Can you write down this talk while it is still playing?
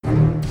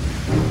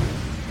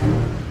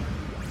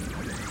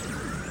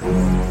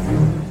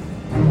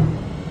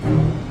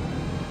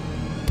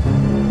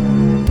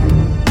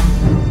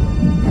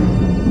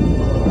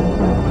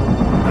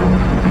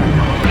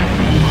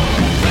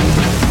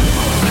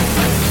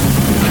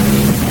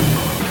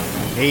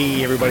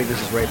Hey everybody,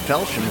 this is Ray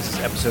Felsh, and this is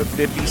episode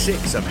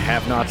 56 of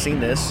Have Not Seen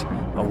This,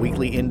 a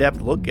weekly in-depth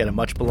look at a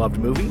much-beloved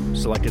movie,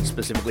 selected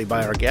specifically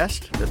by our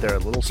guest, that they're a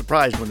little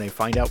surprised when they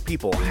find out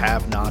people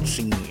have not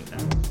seen.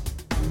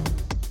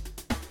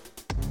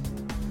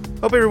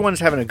 Hope everyone's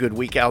having a good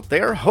week out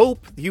there.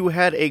 Hope you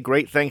had a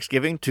great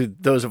Thanksgiving to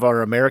those of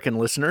our American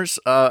listeners.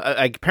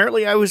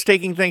 Apparently I was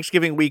taking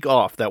Thanksgiving week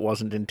off. That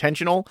wasn't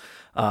intentional.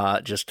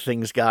 Just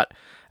things got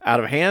out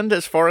of hand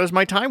as far as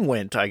my time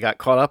went. I got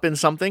caught up in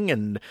something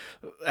and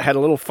had a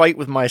little fight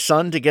with my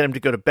son to get him to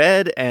go to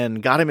bed,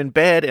 and got him in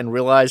bed and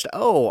realized,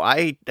 oh,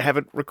 I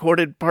haven't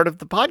recorded part of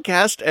the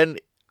podcast,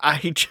 and I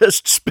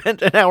just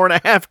spent an hour and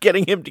a half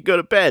getting him to go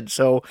to bed.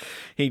 So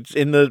he's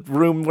in the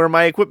room where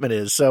my equipment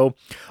is. So,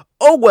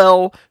 oh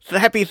well,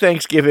 happy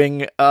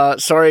Thanksgiving.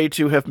 Sorry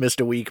to have missed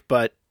a week,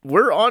 but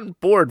we're on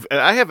board.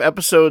 I have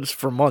episodes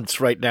for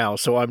months right now,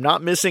 so I'm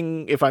not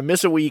missing. If I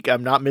miss a week,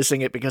 I'm not missing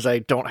it because I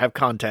don't have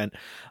content.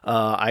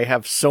 I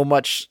have so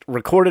much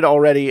recorded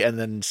already and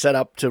then set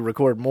up to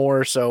record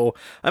more, so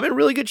I'm in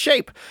really good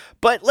shape.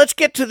 But let's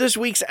get to this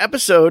week's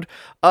episode.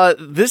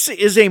 This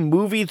is a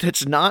movie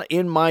that's not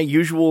in my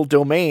usual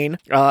domain,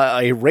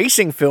 a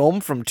racing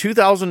film from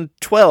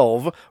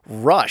 2012,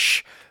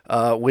 Rush.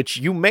 Which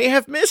you may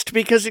have missed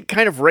because it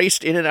kind of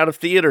raced in and out of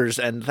theaters,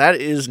 and that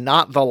is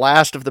not the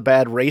last of the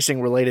bad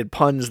racing-related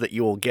puns that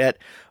you will get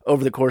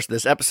over the course of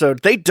this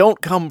episode. They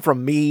don't come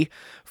from me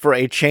for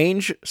a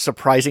change,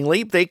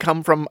 surprisingly. They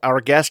come from our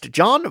guest,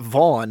 John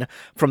Vaughn,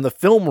 from the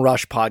Film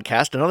Rush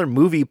podcast, another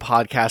movie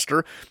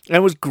podcaster, and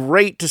it was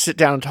great to sit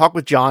down and talk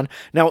with John.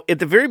 Now, at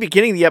the very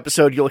beginning of the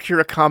episode, you'll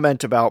hear a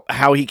comment about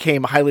how he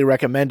came highly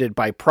recommended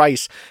by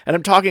Price, and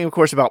I'm talking, of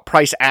course, about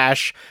Price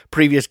Ash,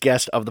 previous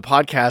guest of the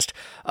podcast.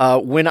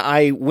 When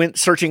I went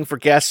searching for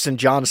guests and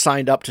John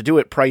signed up to do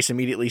it, Price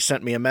immediately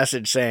sent me a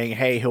message saying,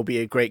 hey, he'll be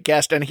a great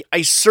guest, and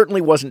I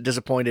certainly wasn't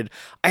disappointed.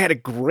 I had a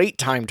great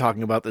time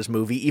talking about this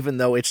movie, even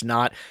though it's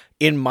not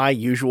in my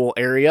usual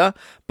area,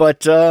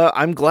 but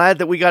I'm glad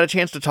that we got a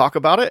chance to talk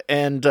about it,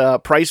 and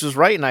Price was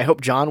right, and I hope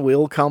John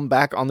will come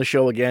back on the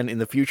show again in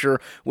the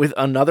future with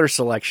another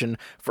selection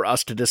for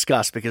us to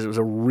discuss, because it was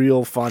a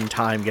real fun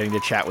time getting to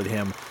chat with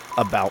him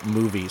about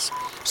movies.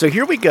 So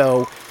here we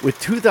go with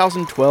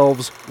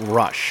 2012's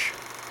Rush.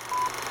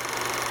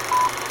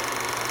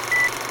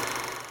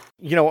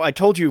 You know, I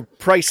told you,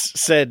 Price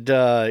said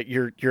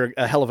you're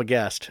a hell of a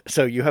guest,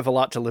 so you have a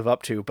lot to live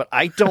up to, but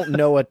I don't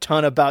know a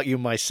ton about you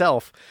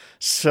myself,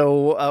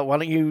 so why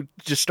don't you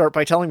just start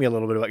by telling me a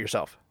little bit about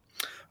yourself?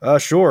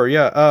 Sure,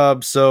 yeah.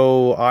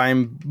 So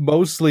I'm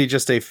mostly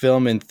just a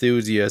film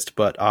enthusiast,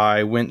 but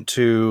I went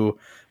to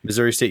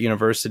Missouri State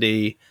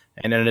University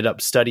and ended up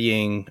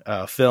studying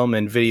film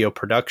and video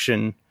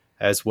production,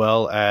 as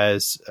well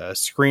as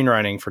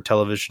screenwriting for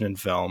television and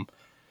film,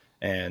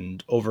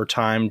 and over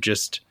time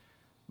just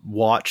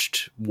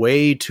watched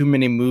way too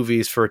many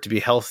movies for it to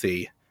be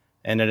healthy,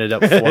 and ended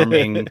up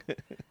forming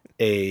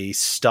a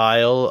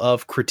style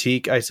of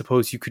critique, I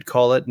suppose you could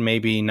call it.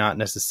 Maybe not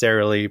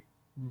necessarily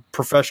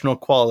professional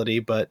quality,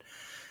 but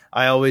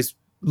I always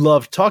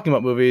loved talking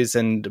about movies,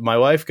 and my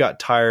wife got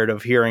tired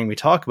of hearing me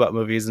talk about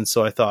movies, and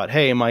so I thought,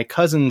 hey, my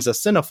cousin's a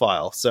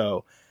cinephile,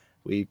 so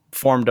we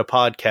formed a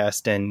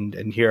podcast, and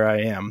here I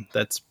am.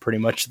 That's pretty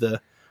much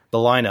the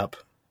lineup.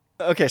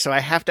 Okay, so I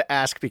have to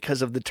ask,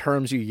 because of the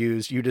terms you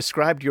used, you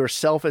described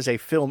yourself as a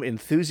film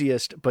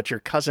enthusiast, but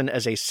your cousin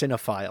as a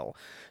cinephile.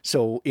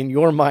 So in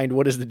your mind,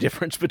 what is the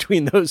difference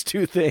between those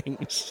two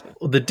things?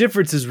 Well, the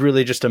difference is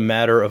really just a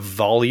matter of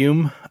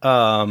volume.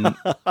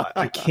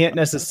 I can't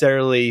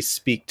necessarily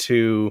speak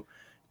to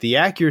the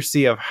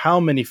accuracy of how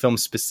many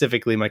films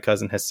specifically my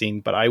cousin has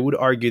seen, but I would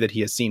argue that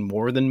he has seen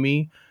more than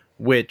me,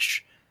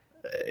 which,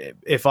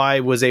 if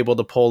I was able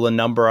to pull a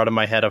number out of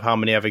my head of how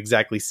many I've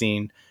exactly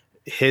seen,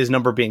 his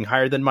number being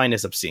higher than mine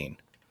is obscene.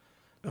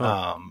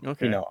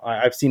 Okay. You know,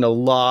 I've seen a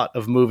lot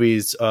of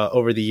movies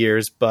over the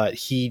years, but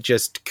he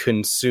just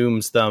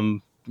consumes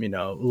them, you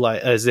know,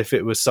 like as if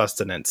it was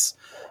sustenance.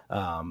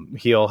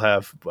 He'll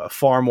have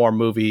far more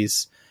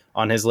movies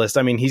on his list.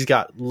 I mean, he's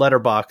got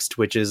Letterboxd,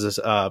 which is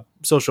a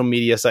social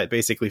media site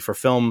basically for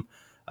film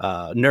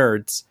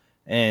nerds.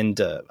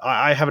 And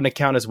I have an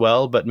account as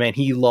well, but man,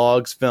 he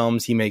logs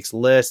films, he makes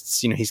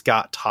lists, you know, he's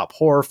got top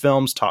horror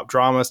films, top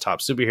dramas, top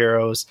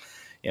superheroes.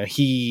 You know,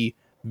 he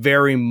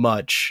very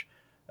much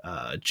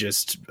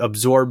just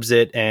absorbs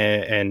it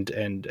and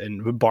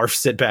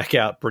barfs it back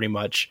out pretty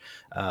much.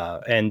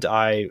 And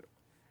I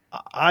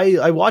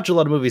watch a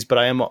lot of movies, but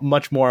I am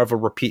much more of a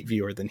repeat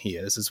viewer than he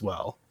is as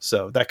well.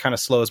 So that kind of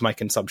slows my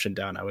consumption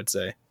down, I would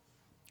say.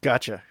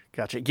 Gotcha.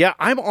 Yeah,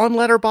 I'm on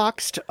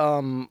Letterboxd.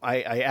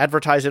 I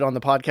advertise it on the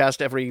podcast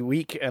every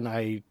week, and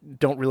I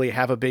don't really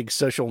have a big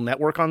social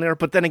network on there.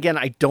 But then again,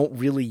 I don't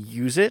really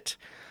use it.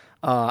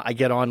 I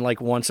get on like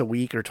once a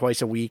week or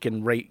twice a week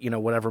and rate, you know,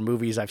 whatever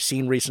movies I've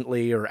seen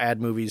recently, or add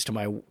movies to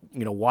my, you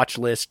know, watch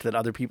list that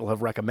other people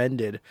have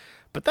recommended.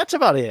 But that's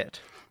about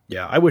it.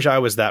 Yeah, I wish I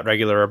was that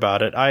regular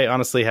about it. I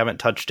honestly haven't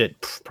touched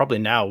it probably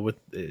now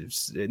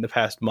in the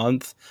past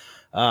month.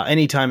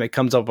 anytime it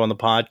comes up on the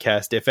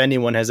podcast, if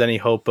anyone has any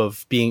hope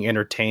of being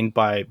entertained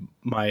by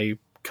my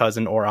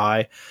cousin or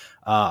I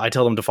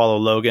tell them to follow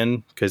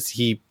Logan, because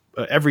he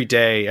every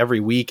day,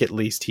 every week at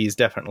least, he's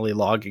definitely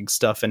logging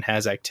stuff and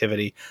has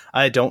activity.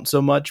 I don't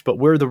so much, but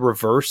we're the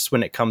reverse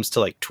when it comes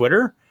to like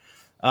Twitter.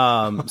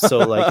 So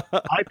like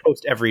I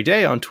post every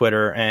day on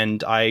Twitter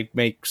and I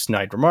make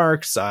snide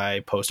remarks. I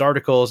post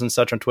articles and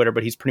such on Twitter,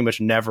 but he's pretty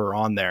much never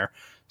on there.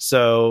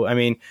 So, I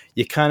mean,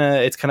 it's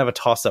kind of a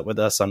toss up with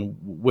us on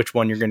which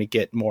one you're going to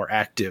get more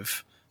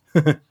active.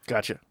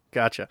 Gotcha.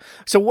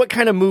 So what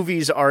kind of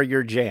movies are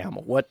your jam?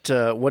 What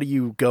do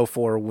you go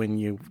for when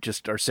you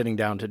just are sitting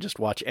down to just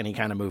watch any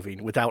kind of movie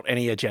without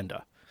any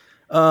agenda?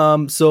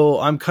 So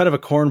I'm kind of a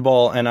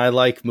cornball, and I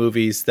like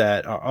movies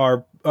that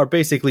are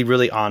basically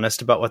really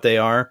honest about what they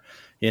are.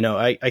 You know,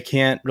 I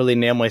can't really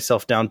nail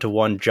myself down to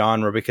one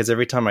genre, because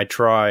every time I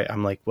try,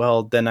 I'm like,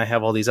 well, then I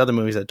have all these other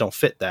movies that don't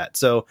fit that.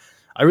 So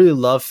I really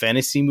love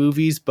fantasy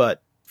movies,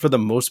 but for the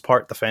most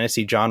part, the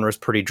fantasy genre is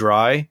pretty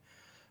dry.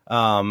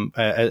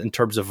 In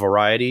terms of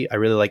variety, I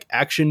really like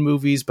action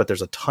movies, but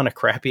there's a ton of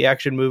crappy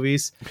action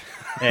movies.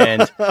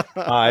 And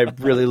I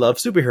really love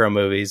superhero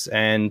movies,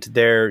 and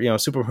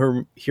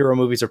superhero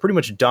movies are pretty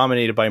much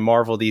dominated by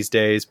Marvel these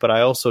days, but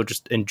I also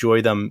just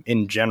enjoy them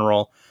in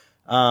general.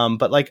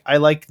 But like, I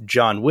like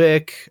John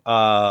Wick.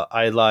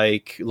 I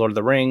like Lord of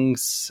the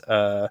Rings.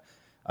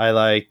 I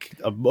like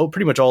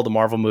pretty much all the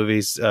Marvel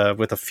movies,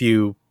 with a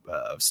few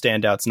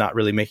standouts not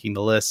really making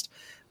the list.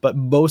 But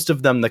most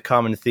of them, the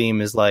common theme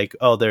is like,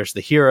 oh, there's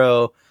the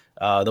hero,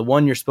 the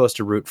one you're supposed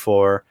to root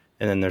for,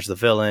 and then there's the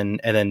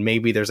villain, and then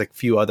maybe there's a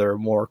few other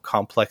more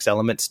complex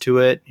elements to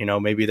it. You know,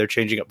 maybe they're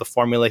changing up the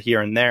formula here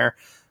and there.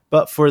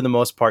 But for the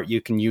most part, you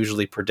can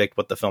usually predict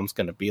what the film's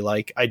going to be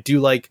like. I do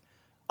like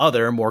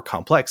other more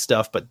complex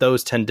stuff, but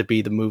those tend to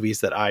be the movies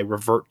that I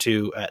revert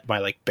to at my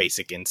like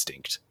basic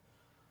instinct.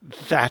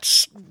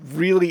 That's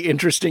really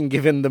interesting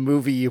given the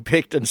movie you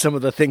picked and some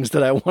of the things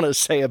that I want to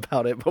say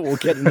about it, but we'll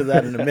get into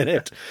that in a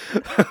minute.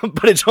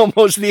 But it's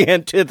almost the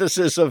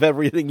antithesis of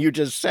everything you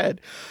just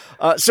said.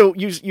 So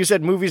you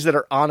said movies that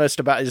are honest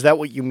about, is that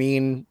what you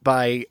mean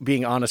by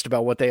being honest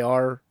about what they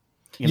are?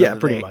 Yeah,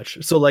 pretty much.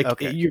 So like,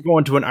 okay, you're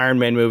going to an Iron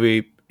Man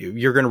movie,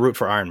 you're going to root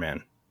for Iron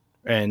Man.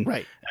 And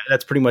right,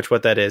 that's pretty much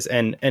what that is.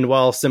 And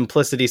while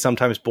simplicity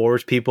sometimes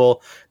bores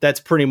people, that's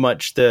pretty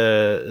much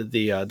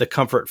the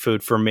comfort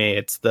food for me.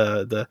 It's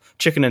the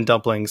chicken and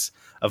dumplings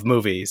of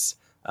movies.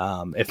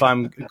 If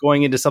I'm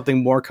going into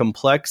something more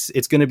complex,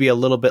 it's going to be a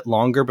little bit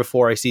longer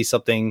before I see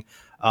something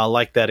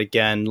like that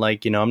again.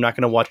 Like, you know, I'm not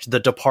going to watch The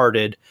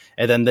Departed,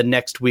 and then the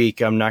next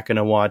week I'm not going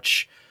to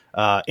watch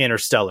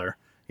Interstellar.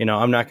 You know,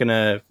 I'm not going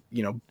to,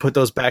 put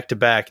those back to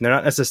back. And they're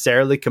not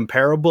necessarily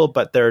comparable,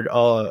 but they're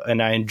all,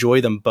 and I enjoy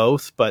them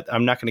both, but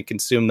I'm not going to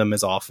consume them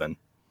as often.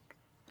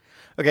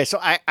 Okay, so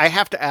I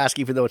have to ask,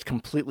 even though it's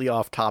completely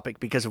off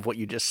topic because of what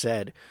you just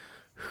said,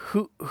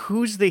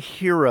 who's the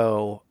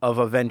hero of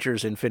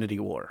Avengers Infinity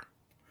War?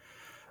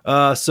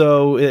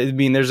 So I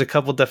mean, there's a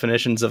couple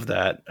definitions of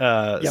that.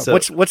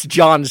 What's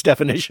John's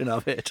definition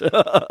of it?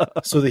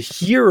 So the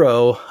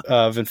hero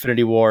of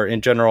Infinity War in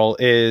general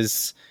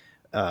is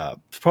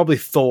probably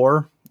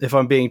Thor, if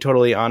I'm being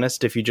totally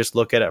honest. If you just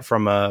look at it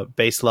from a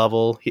base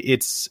level,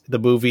 the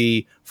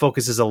movie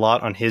focuses a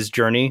lot on his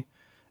journey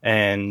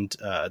and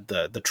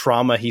the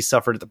trauma he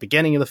suffered at the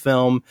beginning of the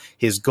film,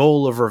 his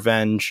goal of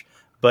revenge.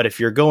 But if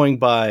you're going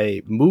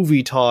by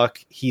movie talk,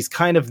 he's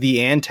kind of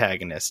the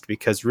antagonist,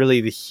 because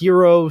really the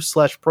hero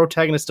 /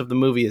 protagonist of the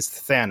movie is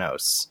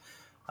Thanos.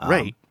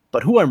 Right.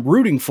 But who I'm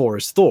rooting for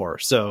is Thor.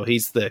 So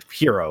he's the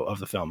hero of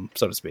the film,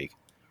 so to speak.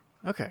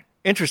 Okay.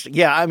 Interesting.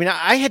 Yeah. I mean,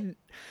 I had,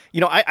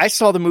 I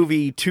saw the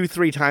movie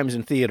 2-3 times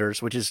in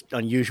theaters, which is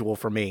unusual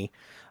for me.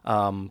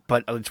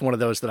 But it's one of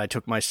those that I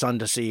took my son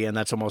to see, and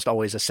that's almost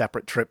always a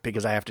separate trip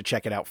because I have to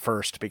check it out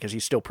first because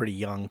he's still pretty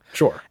young.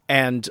 Sure.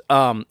 And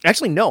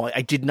actually, no,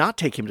 I did not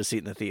take him to see it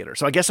in the theater.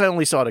 So I guess I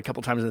only saw it a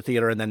couple times in the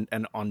theater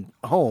and on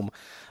home.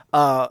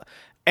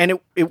 And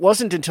it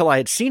wasn't until I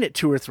had seen it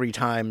 2 or 3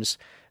 times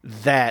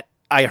that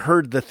I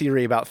heard the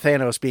theory about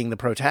Thanos being the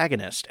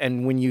protagonist.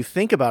 And when you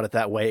think about it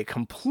that way, it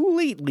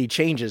completely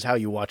changes how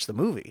you watch the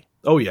movie.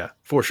 Oh yeah,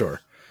 for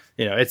sure.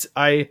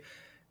 I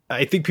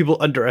think people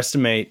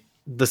underestimate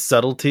the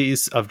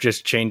subtleties of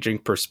just changing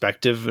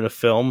perspective in a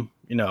film.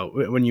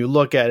 When you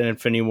look at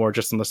Infinity War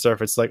just on the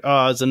surface, like,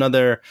 oh, it's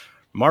another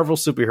Marvel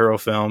superhero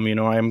film.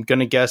 I'm going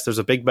to guess there's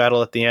a big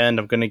battle at the end.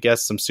 I'm going to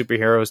guess some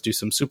superheroes do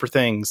some super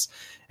things.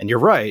 And you're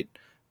right.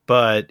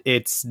 But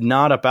it's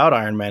not about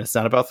Iron Man. It's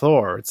not about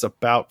Thor. It's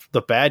about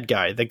the bad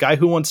guy. The guy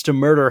who wants to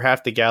murder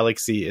half the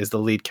galaxy is the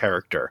lead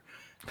character.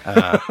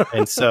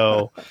 And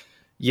so,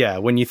 yeah,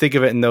 when you think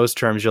of it in those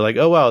terms, you're like,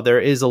 oh, wow, there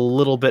is a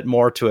little bit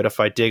more to it if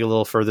I dig a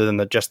little further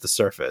than just the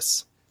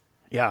surface.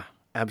 Yeah,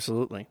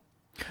 absolutely.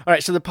 All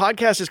right, so the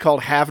podcast is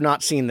called Have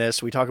Not Seen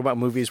This. We talk about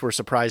movies we're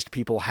surprised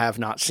people have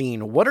not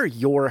seen. What are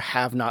your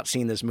have not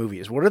seen this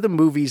movies? What are the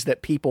movies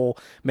that people,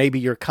 maybe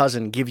your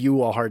cousin, give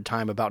you a hard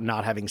time about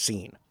not having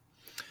seen?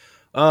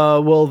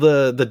 Well,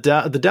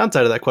 the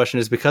downside of that question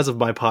is because of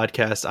my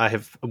podcast,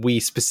 we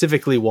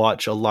specifically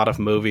watch a lot of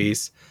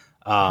movies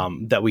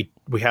that we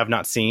have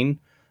not seen.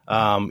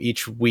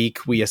 Each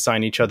week we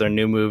assign each other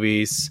new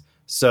movies.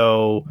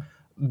 So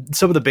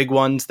some of the big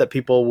ones that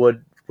people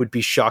would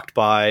be shocked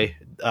by,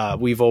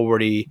 we've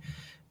already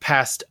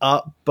passed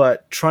up,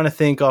 but trying to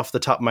think off the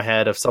top of my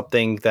head of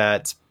something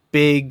that's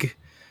big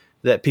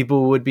that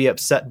people would be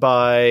upset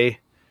by.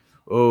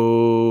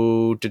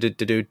 Oh,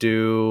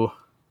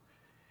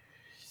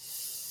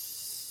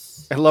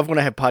 I love when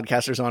I have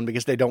podcasters on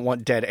because they don't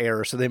want dead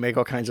air, so they make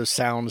all kinds of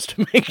sounds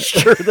to make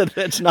sure that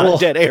it's not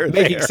dead air.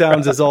 Making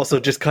sounds is also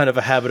just kind of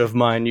a habit of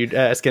mine. You'd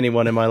ask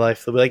anyone in my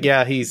life, they'll be like,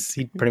 "Yeah, he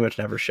pretty much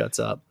never shuts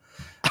up."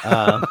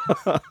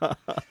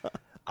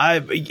 I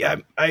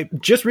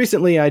just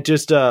recently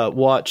watched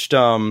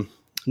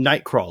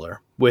Nightcrawler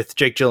with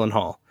Jake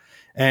Gyllenhaal,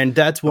 and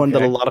that's one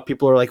that a lot of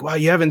people are like, "Wow,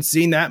 you haven't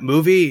seen that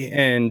movie?"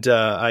 And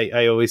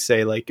I always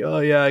say like, "Oh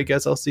yeah, I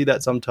guess I'll see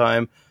that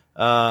sometime."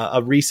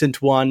 A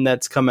recent one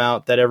that's come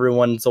out that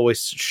everyone's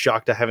always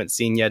shocked I haven't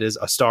seen yet is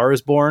A Star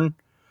Is Born.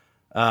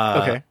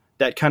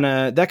 That kind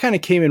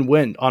of came and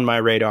went on my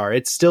radar.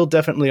 It's still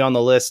definitely on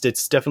the list.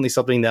 It's definitely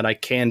something that I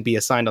can be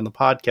assigned on the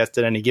podcast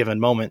at any given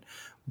moment,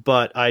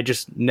 but I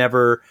just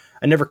never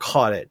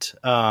caught it.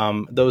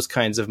 Those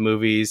kinds of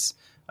movies.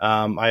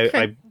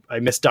 I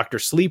missed Dr.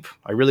 Sleep.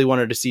 I really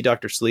wanted to see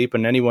Dr. Sleep,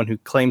 and anyone who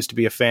claims to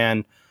be a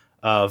fan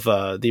of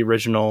the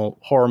original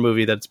horror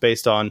movie that's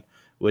based on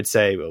would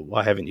say, well,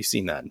 why haven't you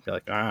seen that? And be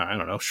like, I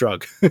don't know,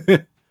 shrug.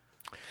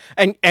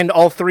 And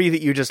all three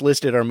that you just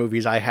listed are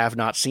movies I have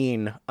not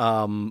seen.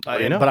 But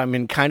I'm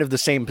in kind of the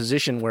same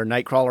position where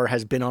Nightcrawler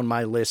has been on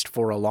my list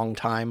for a long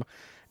time.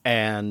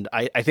 And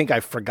I think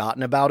I've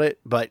forgotten about it.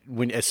 But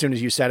as soon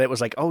as you said it,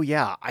 was like, oh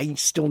yeah, I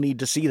still need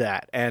to see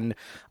that. And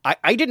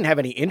I didn't have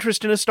any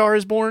interest in A Star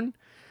Is Born.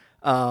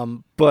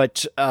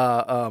 But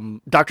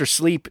Dr.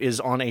 Sleep is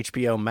on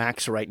HBO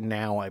Max right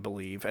now, I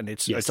believe, and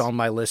it's on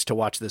my list to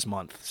watch this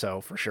month.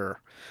 So for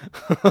sure.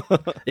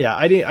 Yeah,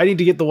 I need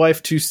to get the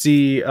wife to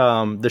see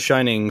The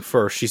Shining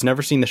first. She's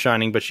never seen The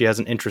Shining, but she has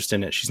an interest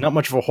in it. She's not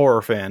much of a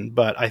horror fan,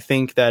 but I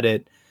think that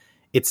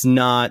it's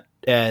not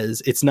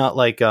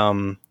like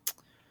the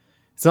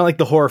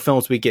horror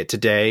films we get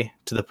today,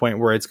 to the point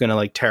where it's going to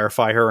like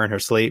terrify her in her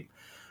sleep.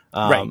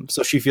 Right.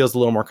 So she feels a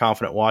little more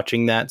confident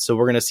watching that. So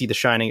we're going to see The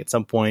Shining at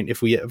some point.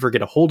 If we ever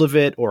get a hold of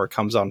it or it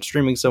comes on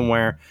streaming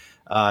somewhere,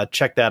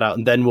 check that out.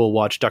 And then we'll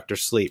watch Dr.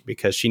 Sleep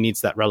because she needs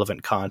that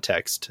relevant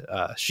context.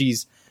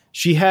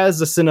 She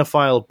has a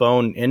cinephile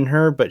bone in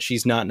her, but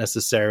she's not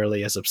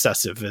necessarily as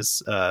obsessive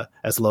as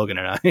Logan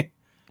and I.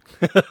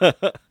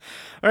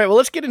 All right, well,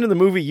 let's get into the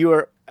movie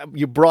you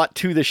brought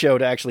to the show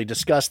to actually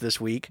discuss this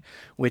week,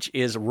 which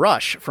is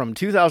Rush from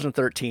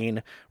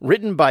 2013,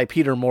 written by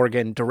Peter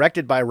Morgan,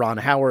 directed by Ron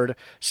Howard,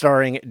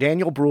 starring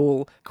Daniel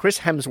Bruhl, Chris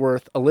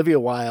Hemsworth, Olivia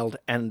Wilde,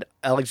 and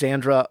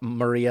Alexandra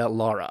Maria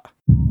Lara.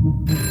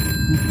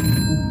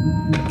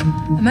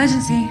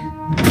 Emergency.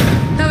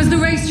 That was the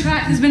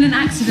racetrack. There's been an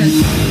accident.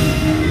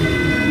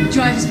 The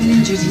driver's been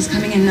injured. He's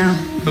coming in now.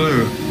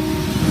 Hello.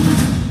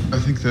 I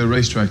think the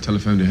racetrack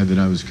telephoned ahead that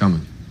I was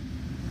coming.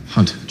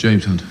 Hunt,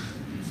 James Hunt.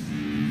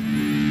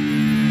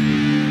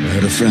 I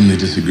had a friendly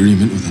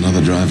disagreement with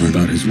another driver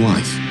about his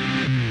wife.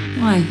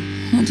 Why?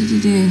 What did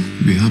he do?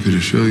 I'd be happy to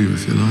show you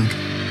if you like.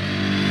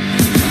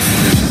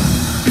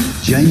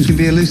 James can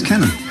be a loose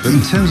cannon, but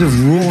in terms of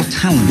raw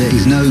talent, there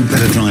is no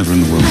better driver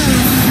in the world.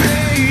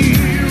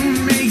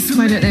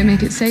 Why don't they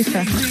make it safer?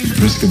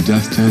 Risk of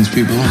death turns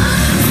people on.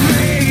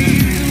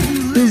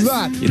 Who's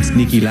that? It's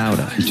Niki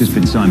Lauda. He's just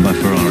been signed by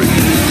Ferrari.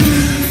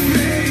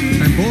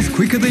 I'm both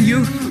quicker than you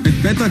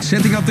and better at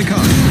setting up the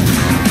car.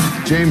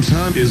 James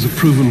Hunt is a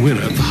proven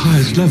winner at the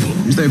highest level.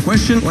 Is there a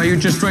question, or are you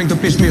just trying to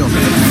piss me off?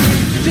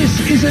 This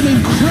is an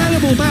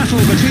incredible battle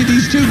between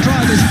these two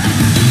drivers.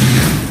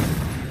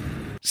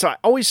 So I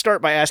always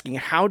start by asking,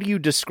 how do you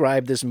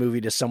describe this movie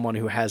to someone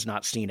who has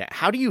not seen it?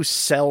 How do you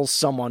sell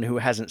someone who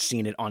hasn't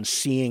seen it on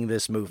seeing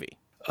this movie?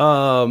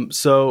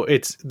 So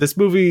this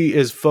movie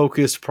is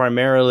focused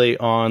primarily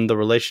on the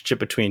relationship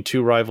between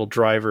two rival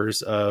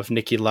drivers of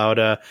Niki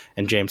Lauda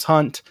and James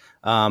Hunt,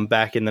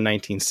 back in the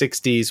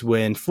 1960s,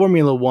 when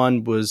Formula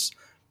One was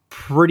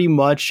pretty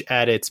much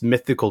at its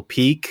mythical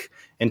peak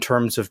in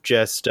terms of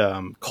just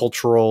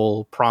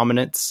cultural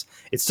prominence.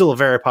 It's still a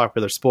very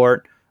popular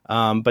sport,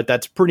 but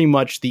that's pretty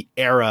much the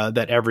era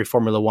that every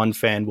Formula One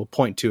fan will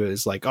point to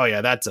as like, oh yeah,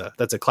 that's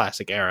a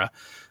classic era.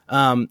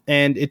 And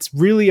it's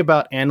really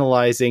about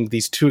analyzing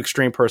these two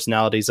extreme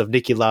personalities of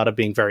Niki Lauda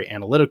being very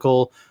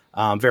analytical,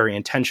 very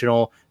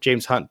intentional,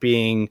 James Hunt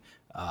being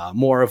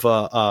more of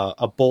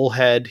a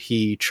bullhead.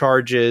 He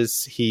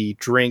charges, he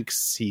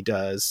drinks, he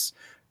does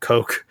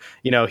coke.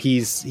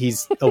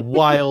 He's a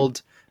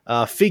wild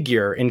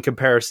figure in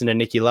comparison to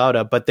Niki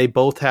Lauda, but they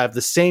both have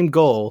the same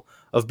goal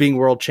of being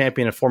world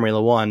champion in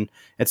Formula One.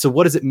 And so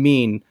what does it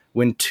mean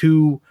when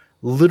two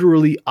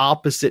literally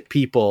opposite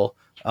people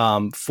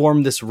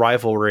form this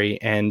rivalry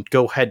and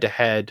go head to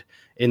head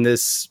in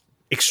this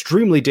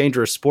extremely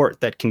dangerous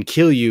sport that can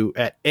kill you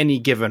at any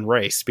given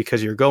race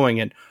because you're going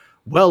at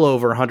well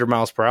over 100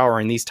 miles per hour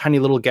in these tiny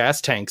little gas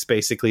tanks,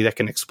 basically, that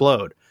can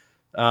explode.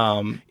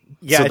 I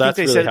think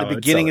they said at the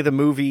beginning of the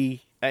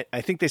movie.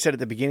 I think they said at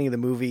the beginning of the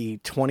movie,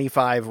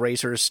 25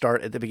 racers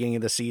start at the beginning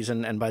of the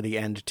season, and by the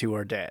end, 2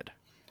 are dead.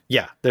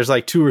 Yeah, there's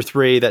like 2 or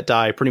 3 that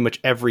die pretty much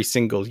every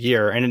single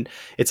year. And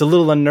it's a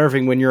little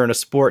unnerving when you're in a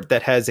sport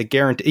that has a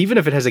guarantee, even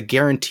if it has a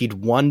guaranteed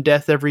 1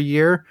 death every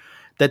year,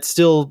 that's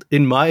still,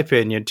 in my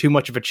opinion, too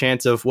much of a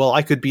chance of, well,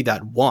 I could be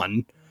that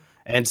one.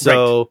 And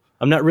so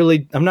I'm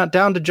not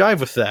down to jive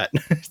with that.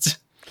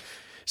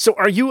 So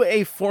are you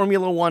a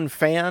Formula One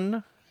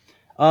fan?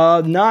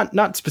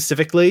 Not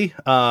specifically.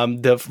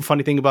 The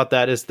funny thing about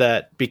that is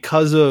that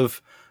because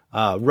of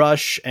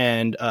Rush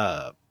and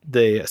a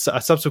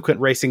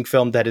subsequent racing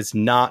film that is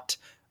not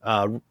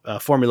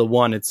Formula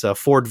One, it's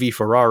Ford v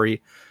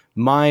Ferrari.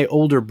 My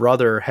older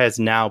brother has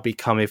now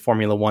become a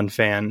Formula One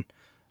fan,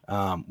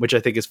 which I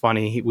think is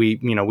funny. We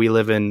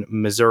live in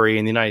Missouri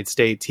in the United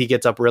States. He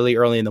gets up really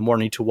early in the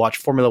morning to watch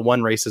Formula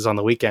One races on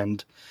the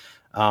weekend.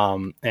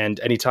 And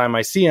anytime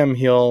I see him,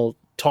 he'll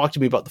talk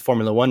to me about the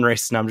Formula One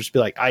race, and I'm just be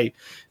like,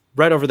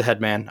 right over the head,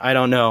 man. I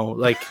don't know.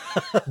 Like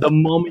the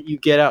moment you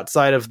get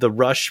outside of the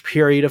rush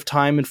period of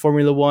time in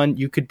Formula One,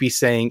 you could be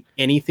saying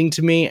anything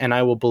to me and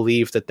I will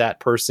believe that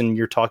person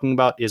you're talking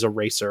about is a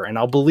racer, and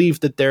I'll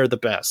believe that they're the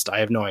best. I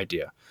have no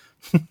idea.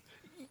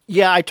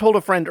 Yeah. I told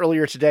a friend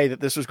earlier today that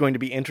this was going to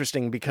be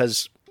interesting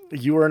because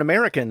you are an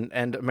American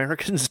and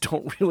Americans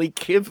don't really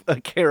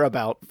care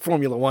about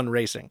Formula One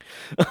racing.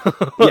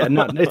 Yeah.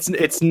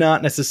 It's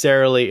not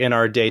necessarily in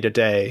our day to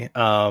day.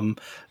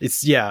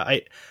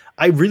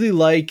 I really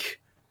like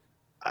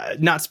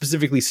not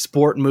specifically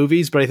sport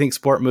movies, but I think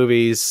sport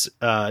movies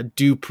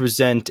do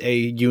present a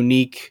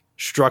unique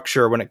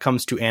structure when it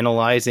comes to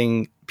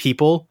analyzing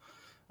people,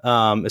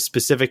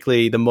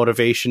 specifically the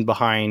motivation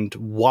behind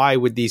why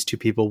would these two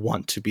people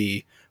want to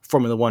be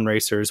Formula One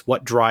racers,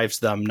 what drives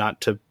them, not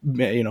to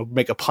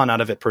make a pun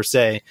out of it per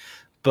se,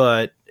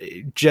 but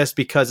just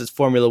because it's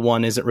Formula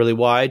One isn't really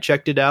why I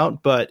checked it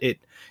out, but it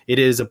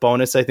is a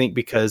bonus, I think,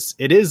 because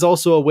it is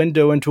also a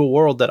window into a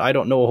world that I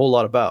don't know a whole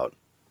lot about.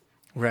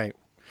 Right.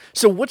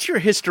 So what's your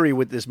history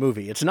with this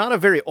movie? It's not a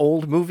very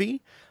old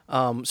movie.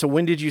 So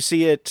when did you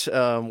see it?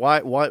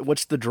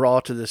 What's the draw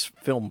to this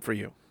film for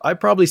you? I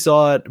probably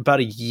saw it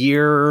about a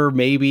year,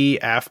 maybe,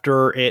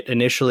 after it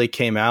initially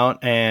came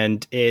out.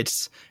 And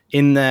it's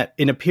in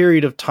a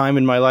period of time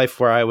in my life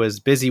where I was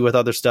busy with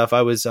other stuff.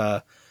 I was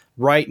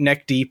right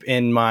neck deep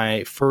in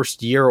my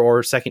first year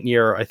or second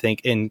year, I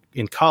think, in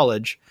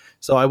college.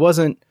 So I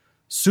wasn't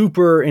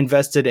super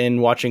invested in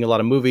watching a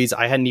lot of movies.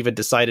 I hadn't even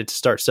decided to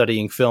start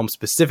studying film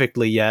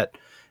specifically yet.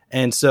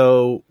 And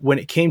so when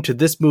it came to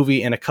this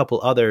movie and a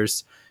couple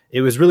others,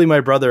 it was really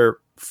my brother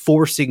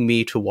forcing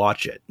me to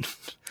watch it.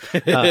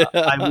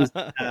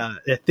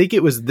 I think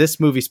it was this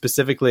movie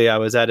specifically. I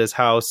was at his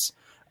house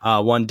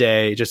one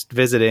day just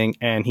visiting,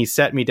 and he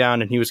sat me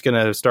down and he was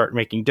going to start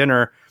making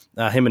dinner,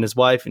 him and his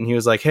wife. And he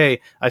was like, "Hey,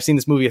 I've seen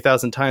this movie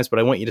 1,000 times, but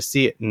I want you to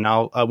see it. And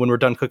I'll, when we're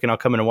done cooking, I'll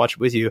come in and watch it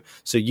with you.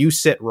 So you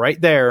sit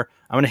right there.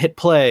 I'm going to hit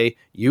play.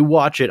 You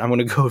watch it. I'm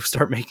going to go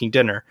start making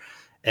dinner."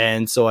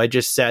 And so I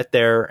just sat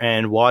there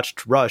and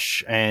watched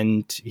Rush,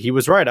 and he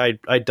was right.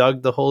 I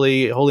dug the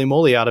holy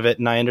moly out of it,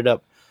 and I ended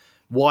up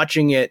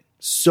watching it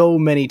so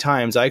many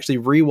times. I actually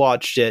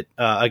rewatched it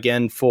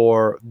again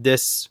for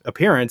this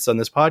appearance on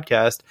this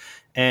podcast.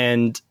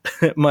 And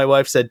my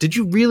wife said, "Did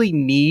you really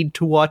need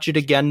to watch it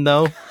again,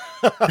 though?"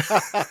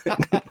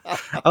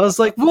 I was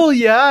like, "Well,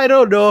 yeah, I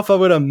don't know if I'm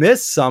going to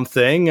miss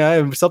something. I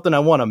have something I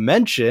want to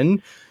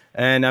mention."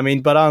 And I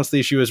mean, but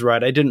honestly, she was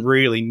right. I didn't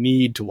really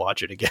need to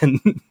watch it again.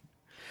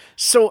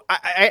 So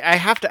I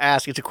have to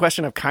ask, it's a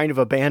question I've kind of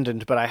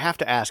abandoned, but I have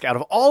to ask, out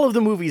of all of the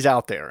movies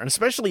out there, and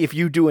especially if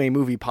you do a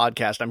movie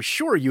podcast, I'm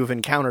sure you've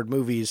encountered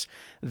movies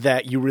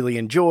that you really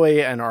enjoy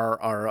and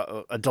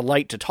are a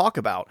delight to talk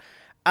about.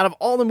 Out of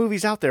all the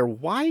movies out there,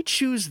 why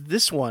choose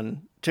this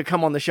one to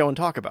come on the show and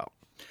talk about?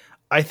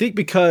 I think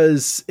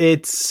because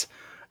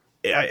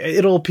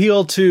it'll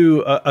appeal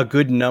to a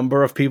good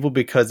number of people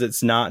because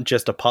it's not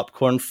just a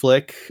popcorn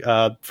flick.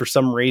 For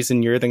some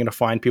reason, you're either going to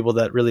find people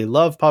that really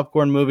love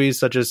popcorn movies,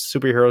 such as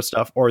superhero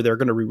stuff, or they're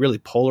going to be really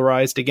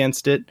polarized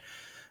against it.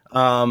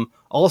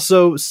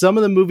 Also, some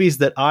of the movies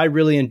that I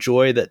really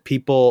enjoy that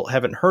people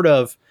haven't heard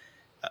of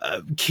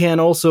can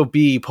also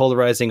be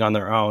polarizing on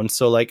their own.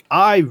 So, like,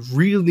 I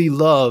really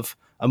love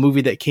a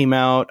movie that came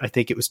out, I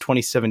think it was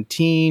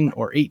 2017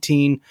 or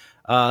 18,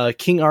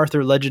 King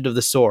Arthur, Legend of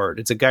the Sword.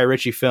 It's a Guy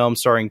Ritchie film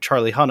starring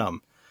Charlie Hunnam.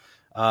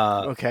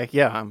 Okay,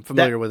 yeah, I'm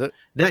familiar with it.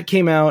 That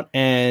came out,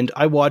 and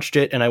I watched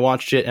it, and I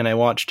watched it, and I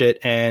watched it,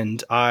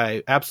 and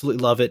I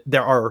absolutely love it.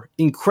 There are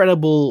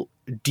incredible,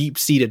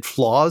 deep-seated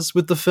flaws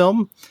with the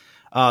film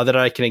that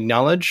I can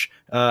acknowledge.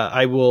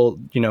 I will,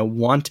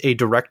 want a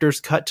director's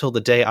cut till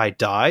the day I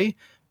die,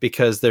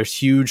 because there's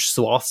huge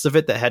swaths of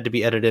it that had to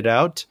be edited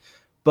out.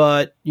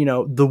 But,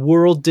 the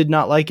world did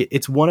not like it.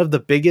 It's one of the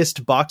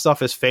biggest box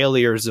office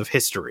failures of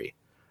history.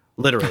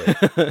 literally.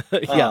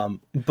 Yeah.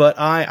 But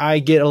I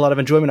get a lot of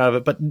enjoyment out of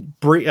it. But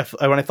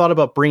when I thought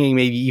about bringing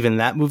maybe even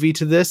that movie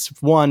to this,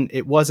 one,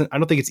 I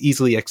don't think it's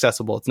easily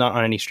accessible. It's not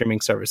on any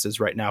streaming services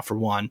right now, for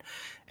one.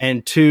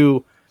 And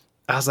two,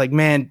 I was like,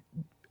 man,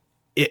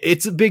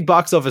 it's a big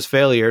box office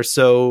failure,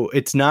 so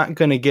it's not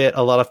going to get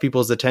a lot of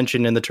people's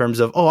attention in the terms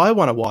of, oh, I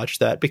want to watch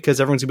that,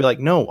 because everyone's gonna be like,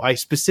 no, I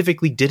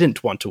specifically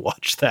didn't want to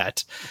watch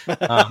that.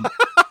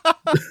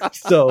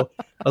 So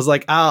I was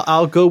like,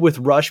 I'll go with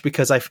Rush,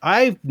 because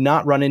I've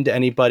not run into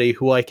anybody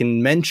who I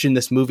can mention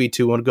this movie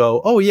to and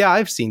go, oh yeah,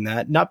 I've seen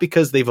that. Not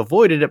because they've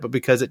avoided it, but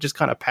because it just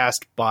kind of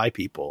passed by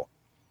people.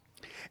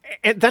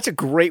 And that's a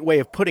great way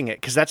of putting it,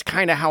 because that's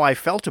kind of how I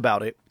felt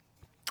about it.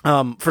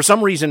 For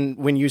some reason,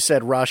 when you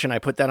said Rush and I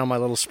put that on my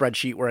little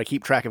spreadsheet where I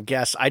keep track of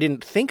guests, I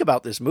didn't think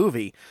about this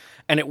movie.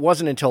 And it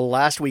wasn't until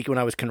last week when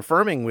I was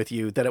confirming with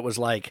you that it was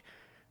like,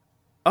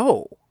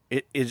 oh,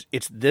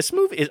 it's this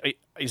movie?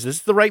 Is this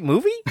the right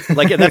movie?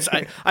 Like, that's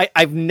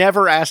I've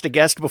never asked a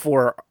guest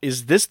before,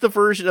 is this the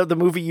version of the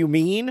movie you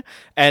mean?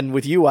 And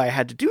with you, I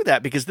had to do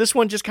that, because this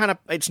one just kind of,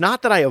 it's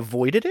not that I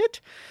avoided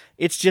it.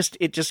 It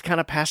just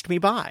kind of passed me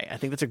by. I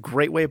think that's a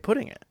great way of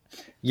putting it.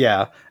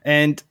 Yeah.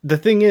 And the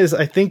thing is,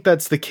 I think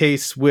that's the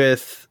case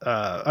with,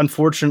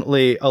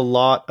 unfortunately, a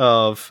lot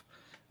of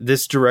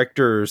this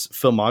director's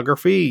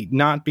filmography,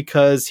 not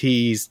because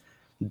he's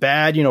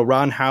bad. You know,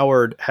 Ron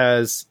Howard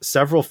has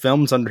several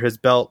films under his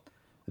belt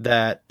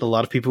that a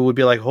lot of people would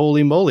be like,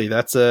 holy moly,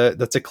 that's a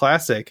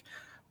classic.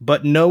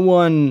 But no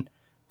one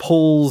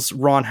pulls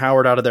Ron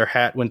Howard out of their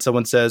hat when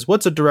someone says,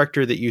 what's a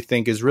director that you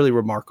think is really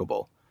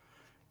remarkable?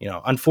 You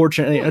know,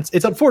 unfortunately,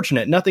 it's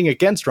unfortunate. Nothing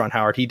against Ron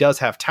Howard. He does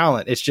have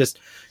talent. It's just,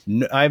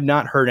 I've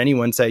not heard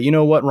anyone say, you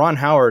know what, Ron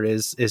Howard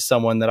is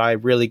someone that I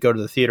really go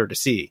to the theater to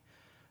see.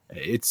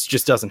 It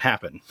just doesn't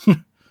happen.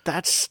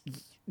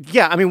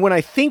 Yeah. I mean, when I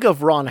think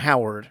of Ron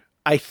Howard,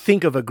 I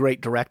think of a great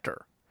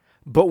director.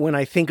 But when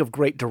I think of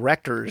great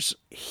directors,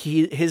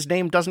 his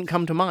name doesn't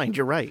come to mind.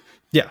 You're right.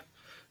 Yeah.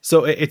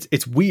 So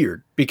it's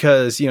weird,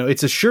 because, you know,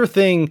 it's a sure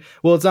thing.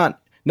 Well, it's not.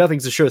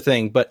 Nothing's a sure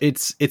thing, but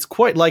it's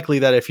quite likely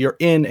that if you're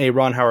in a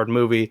Ron Howard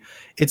movie,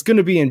 it's going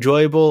to be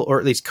enjoyable, or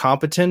at least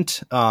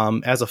competent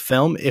as a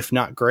film, if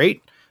not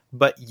great.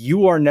 But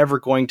you are never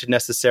going to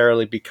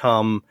necessarily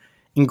become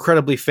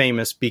incredibly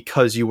famous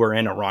because you were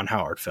in a Ron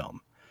Howard film.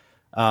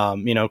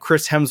 You know,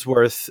 Chris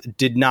Hemsworth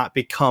did not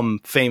become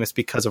famous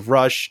because of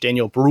Rush.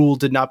 Daniel Bruhl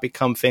did not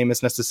become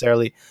famous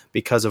necessarily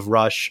because of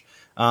Rush.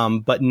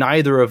 But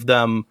neither of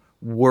them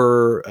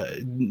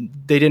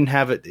they didn't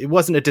have it. It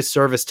wasn't a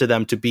disservice to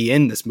them to be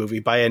in this movie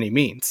by any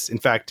means. In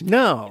fact,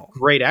 no,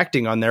 great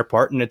acting on their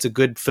part, and it's a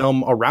good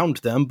film around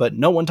them, but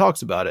no one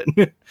talks about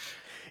it.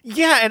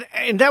 Yeah,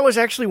 and that was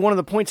actually one of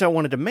the points I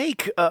wanted to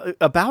make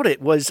about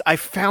it, was I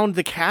found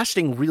the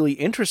casting really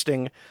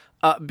interesting.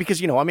 Because,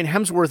 you know, I mean,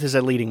 Hemsworth is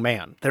a leading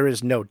man. There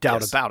is no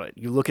doubt about it.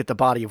 You look at the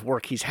body of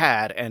work he's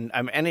had, and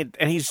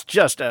he's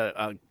just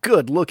a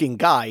good-looking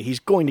guy. He's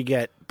going to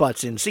get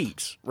butts in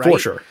seats, right? For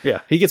sure.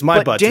 Yeah, he gets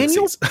my butts in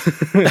seats.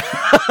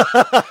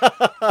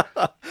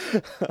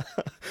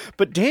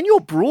 But Daniel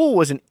Bruhl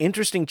was an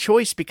interesting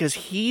choice, because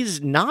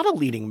he's not a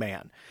leading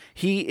man.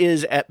 He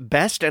is at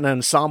best an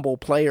ensemble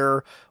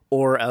player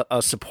or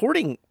a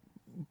supporting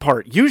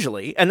part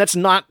usually, and that's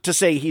not to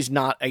say he's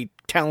not a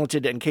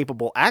talented and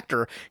capable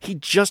actor. He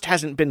just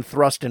hasn't been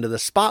thrust into the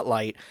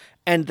spotlight.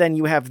 And then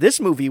you have this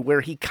movie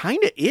where he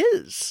kind of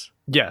is.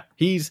 Yeah,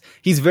 he's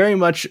very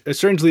much,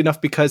 strangely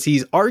enough, because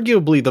he's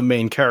arguably the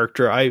main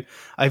character.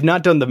 I've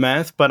not done the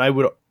math, but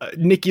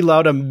Niki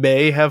Lauda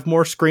may have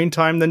more screen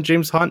time than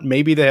James Hunt.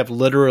 Maybe they have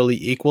literally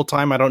equal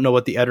time. I don't know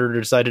what the editor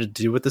decided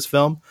to do with this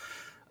film.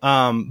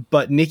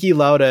 But Niki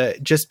Lauda,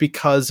 just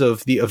because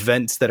of the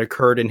events that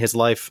occurred in his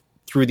life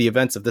through the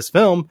events of this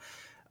film,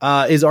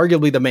 is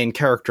arguably the main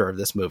character of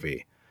this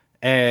movie.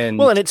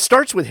 And it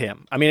starts with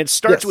him. I mean, it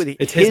starts with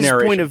his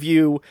point of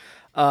view,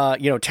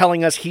 you know,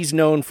 telling us he's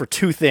known for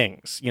two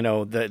things, you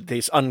know,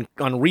 this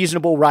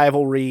unreasonable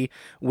rivalry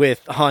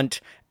with Hunt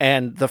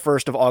and the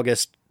 1st of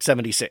August,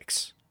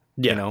 1976.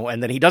 You know,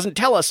 and then he doesn't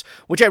tell us,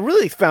 which I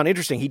really found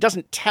interesting. He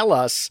doesn't tell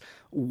us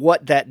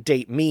what that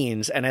date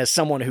means. And as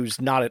someone who's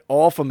not at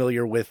all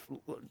familiar with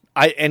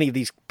any of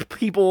these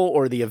people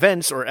or the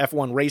events or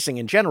F1 racing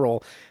in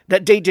general,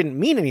 that date didn't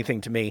mean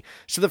anything to me.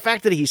 So the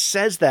fact that he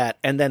says that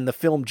and then the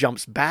film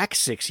jumps back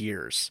 6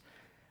 years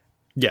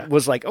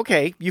was like,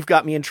 okay, you've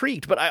got me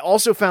intrigued. But I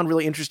also found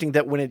really interesting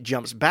that when it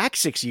jumps back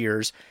 6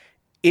 years,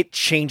 it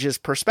changes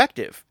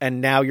perspective.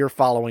 And now you're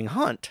following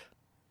Hunt.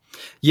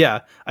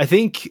 Yeah, I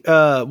think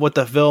what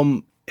the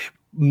film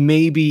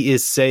maybe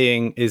is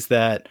saying is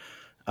that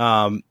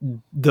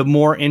the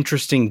more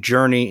interesting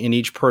journey in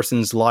each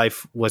person's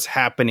life was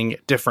happening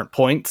at different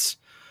points.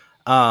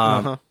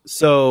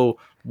 So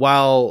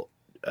while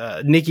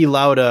Niki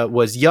Lauda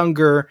was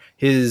younger,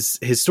 his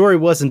story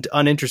wasn't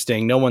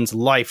uninteresting. No one's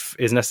life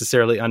is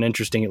necessarily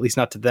uninteresting, at least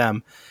not to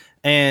them.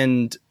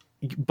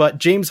 But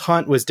James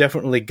Hunt was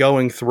definitely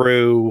going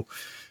through,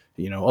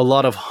 you know, a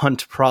lot of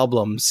Hunt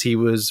problems. He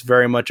was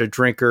very much a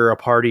drinker, a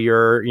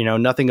partier. You know,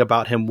 nothing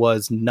about him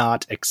was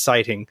not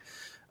exciting.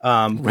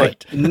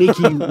 But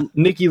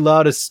Niki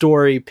Lauda's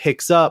story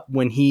picks up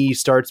when he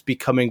starts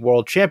becoming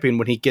world champion,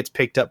 when he gets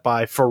picked up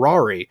by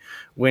Ferrari,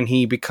 when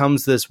he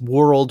becomes this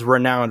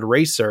world-renowned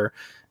racer.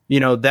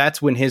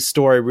 That's when his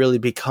story really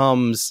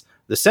becomes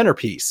the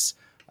centerpiece.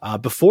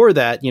 Before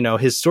that,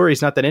 his story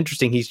is not that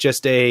interesting. He's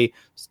just a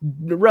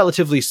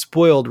relatively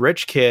spoiled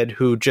rich kid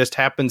who just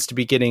happens to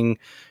be getting,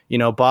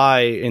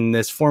 by in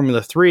this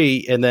Formula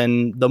 3. And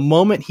then the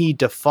moment he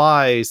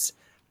defies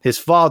his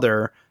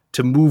father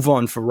to move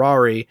on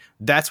Ferrari,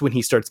 that's when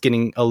he starts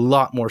getting a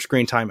lot more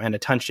screen time and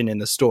attention in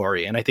the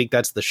story. And I think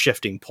that's the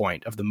shifting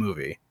point of the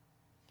movie.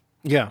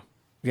 Yeah.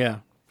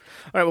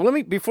 All right,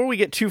 well, before we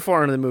get too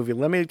far into the movie,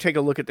 let me take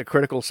a look at the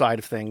critical side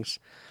of things.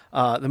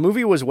 The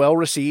movie was well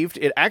received.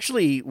 It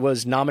actually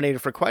was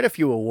nominated for quite a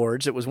few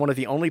awards. It was one of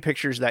the only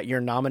pictures that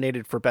year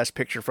nominated for Best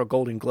Picture for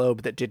Golden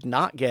Globe that did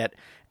not get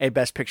a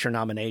Best Picture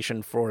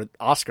nomination for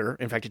Oscar.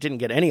 In fact, it didn't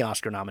get any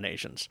Oscar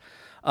nominations.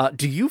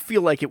 Do you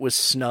feel like it was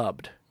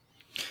snubbed?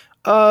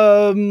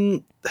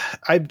 I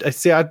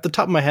say at the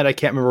top of my head, I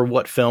can't remember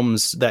what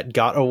films that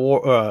got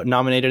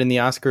nominated in the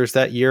Oscars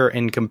that year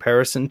in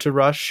comparison to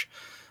Rush.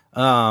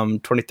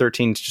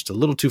 2013 is just a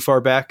little too far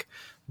back,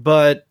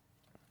 but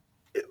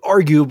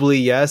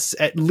arguably yes,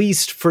 at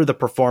least for the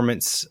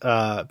performances.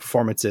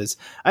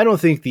 I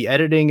don't think the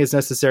editing is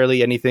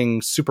necessarily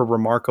anything super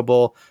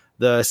remarkable.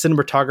 The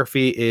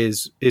cinematography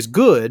is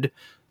good,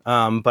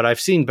 but I've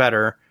seen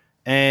better.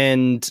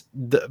 And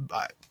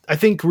I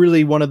think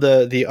really one of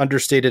the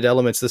understated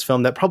elements of this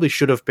film that probably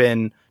should have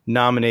been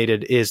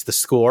nominated is the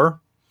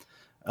score.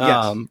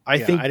 Yes. I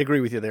think I'd agree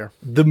with you there.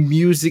 The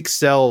music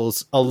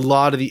sells a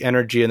lot of the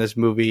energy in this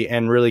movie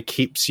and really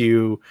keeps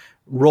you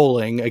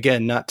rolling.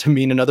 Again, not to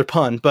mean another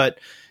pun, but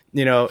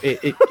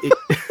it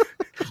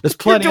there's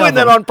plenty. You're doing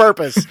that on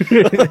purpose.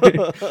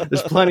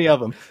 There's plenty of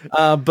them.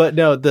 But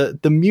no,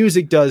 the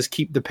music does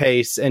keep the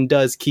pace and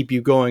does keep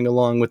you going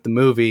along with the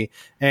movie.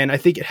 And I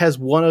think it has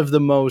one of the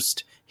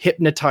most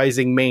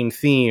hypnotizing main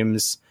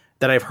themes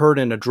that I've heard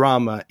in a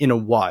drama in a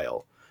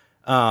while.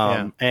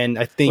 And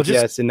I think,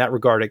 yes, in that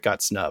regard, it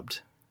got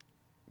snubbed.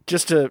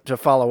 Just to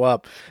follow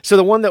up. So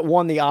the one that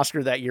won the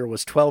Oscar that year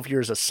was 12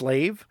 Years a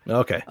Slave.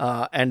 Okay.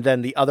 And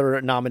then the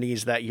other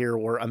nominees that year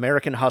were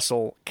American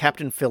Hustle,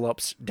 Captain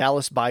Phillips,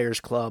 Dallas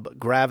Buyers Club,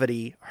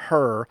 Gravity,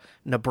 Her,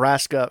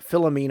 Nebraska,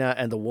 Philomena,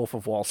 and The Wolf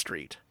of Wall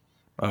Street.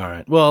 All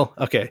right. Well,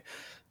 okay.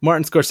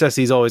 Martin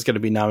Scorsese is always going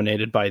to be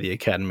nominated by the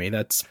Academy.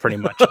 That's pretty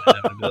much an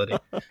inevitability.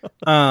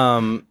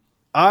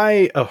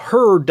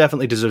 Her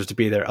definitely deserves to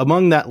be there.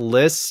 Among that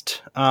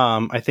list,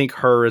 I think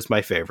Her is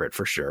my favorite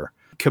for sure.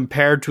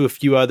 Compared to a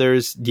few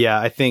others, yeah,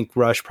 I think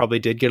Rush probably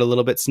did get a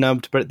little bit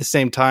snubbed, but at the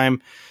same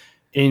time,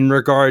 in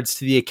regards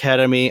to the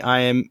Academy, I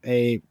am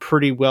a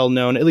pretty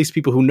well-known, at least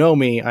people who know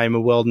me, I'm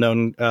a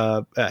well-known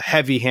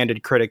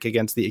heavy-handed critic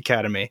against the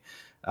Academy.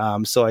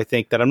 So I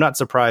think that I'm not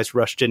surprised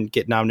Rush didn't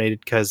get nominated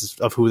because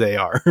of who they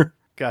are.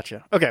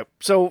 Gotcha. Okay,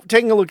 so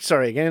taking a look,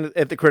 again,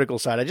 at the critical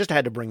side, I just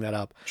had to bring that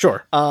up.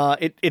 Sure.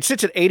 It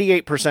sits at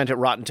 88% at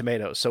Rotten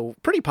Tomatoes, so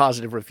pretty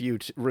positive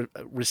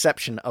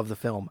reception of the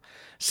film.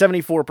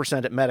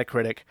 74% at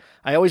Metacritic.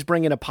 I always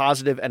bring in a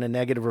positive and a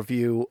negative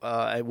review,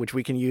 which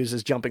we can use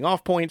as jumping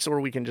off points,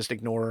 or we can just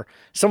ignore.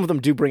 Some of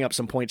them do bring up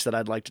some points that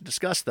I'd like to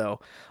discuss,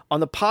 though. On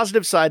the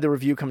positive side, the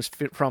review comes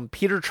from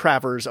Peter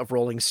Travers of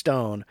Rolling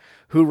Stone,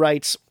 who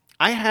writes,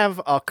 I have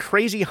a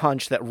crazy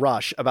hunch that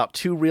Rush, about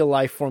two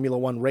real-life Formula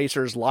One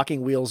racers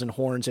locking wheels and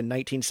horns in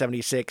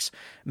 1976,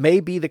 may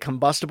be the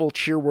combustible,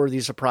 cheer-worthy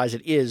surprise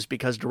it is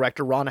because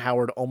director Ron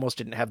Howard almost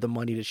didn't have the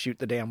money to shoot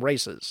the damn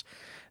races.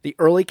 The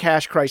early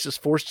cash crisis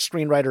forced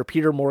screenwriter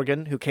Peter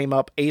Morgan, who came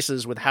up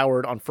aces with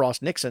Howard on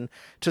Frost Nixon,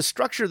 to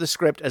structure the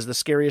script as the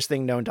scariest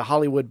thing known to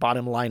Hollywood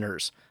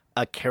bottom-liners,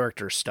 a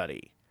character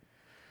study.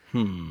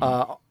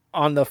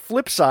 On the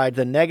flip side,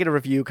 the negative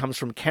review comes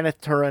from Kenneth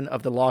Turan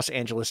of the Los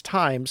Angeles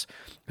Times,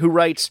 who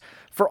writes,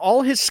 for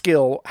all his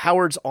skill,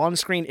 Howard's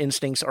on-screen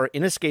instincts are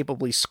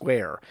inescapably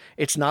square.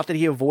 It's not that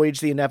he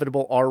avoids the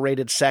inevitable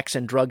R-rated sex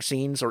and drug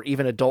scenes or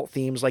even adult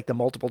themes like the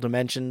multiple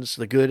dimensions,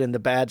 the good and the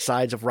bad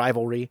sides of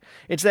rivalry.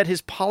 It's that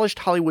his polished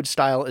Hollywood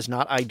style is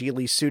not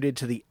ideally suited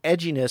to the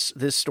edginess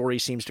this story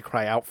seems to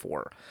cry out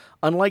for.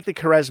 Unlike the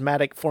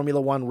charismatic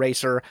Formula One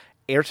racer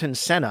Ayrton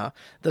Senna,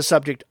 the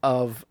subject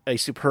of a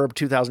superb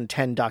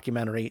 2010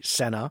 documentary,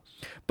 Senna,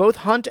 both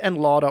Hunt and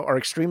Lauda are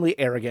extremely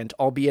arrogant,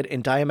 albeit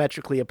in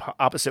diametrically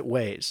opposite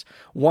ways.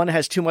 One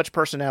has too much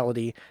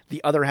personality,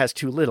 the other has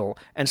too little,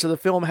 and so the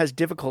film has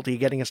difficulty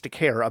getting us to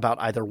care about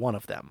either one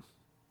of them.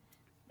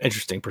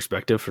 Interesting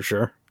perspective, for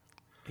sure.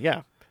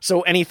 Yeah.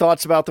 So any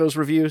thoughts about those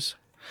reviews?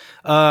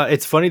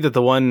 It's funny that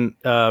the one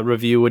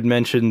review would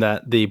mention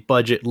that the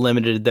budget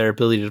limited their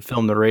ability to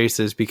film the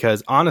races,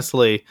 because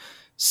honestly,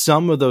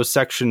 some of those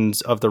sections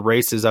of the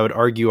races, I would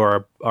argue,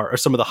 are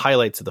some of the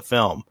highlights of the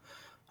film.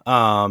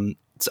 I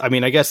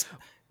mean, I guess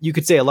you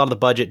could say a lot of the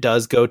budget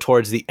does go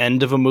towards the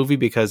end of a movie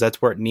because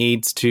that's where it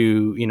needs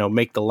to,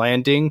 make the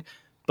landing.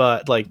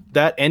 But like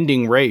that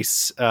ending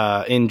race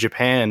in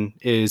Japan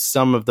is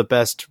some of the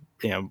best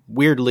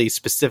weirdly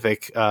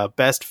specific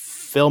best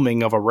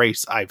filming of a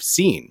race I've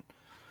seen.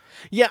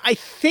 Yeah, I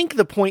think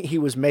the point he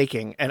was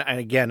making, and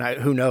again,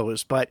 who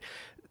knows, but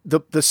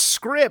the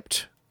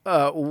script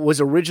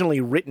was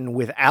originally written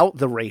without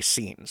the race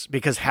scenes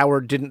because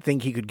Howard didn't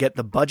think he could get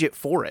the budget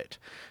for it.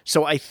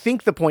 So I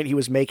think the point he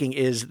was making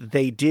is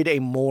they did a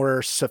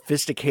more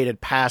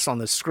sophisticated pass on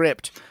the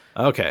script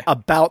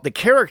about the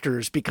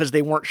characters because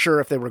they weren't sure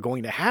if they were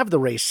going to have the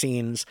race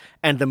scenes,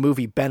 and the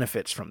movie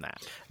benefits from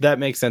that. That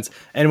makes sense.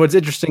 And what's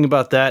interesting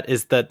about that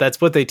is that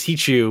that's what they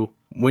teach you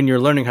when you're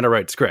learning how to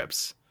write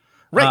scripts.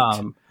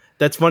 Right.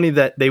 That's funny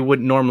that they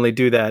wouldn't normally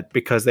do that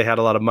because they had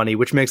a lot of money,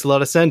 which makes a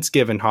lot of sense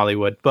given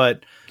Hollywood.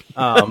 But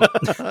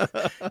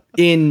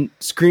in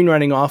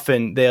screenwriting,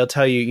 often they'll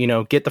tell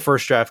you, get the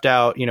first draft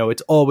out.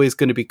 It's always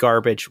going to be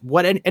garbage.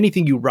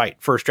 Anything you write,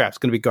 first draft's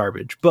going to be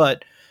garbage.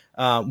 But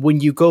when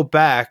you go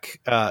back,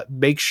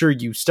 make sure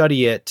you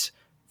study it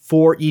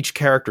for each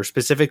character,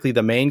 specifically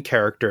the main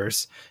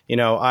characters.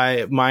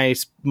 My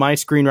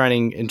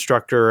screenwriting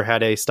instructor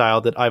had a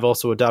style that I've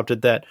also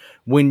adopted, that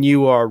when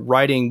you are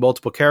writing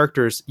multiple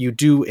characters, you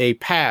do a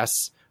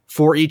pass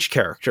for each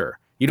character.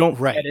 You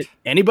don't edit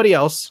anybody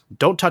else.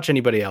 Don't touch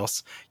anybody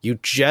else. You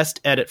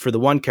just edit for the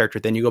one character.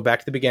 Then you go back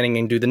to the beginning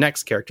and do the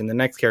next character and the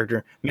next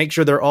character. Make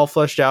sure they're all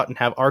fleshed out and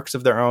have arcs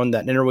of their own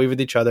that interweave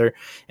with each other.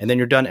 And then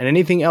you're done. And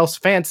anything else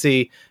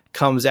fancy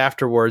comes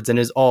afterwards and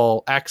is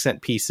all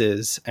accent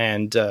pieces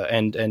and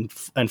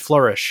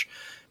flourish.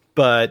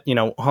 But,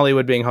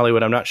 Hollywood being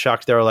Hollywood, I'm not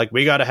shocked. They're like,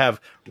 we got to have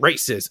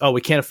races. Oh,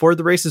 we can't afford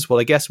the races? Well,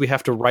 I guess we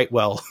have to write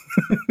well.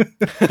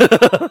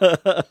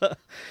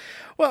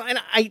 Well,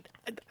 and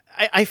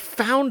I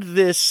found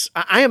this,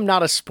 I am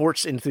not a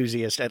sports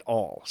enthusiast at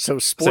all. So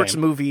sports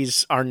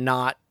movies are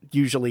not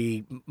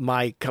usually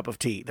my cup of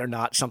tea. They're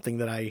not something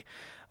that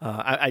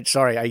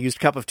sorry, I used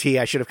cup of tea.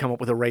 I should have come up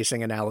with a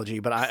racing analogy,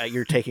 but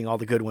you're taking all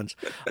the good ones.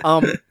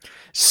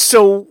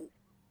 So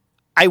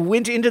I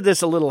went into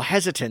this a little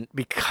hesitant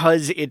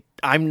because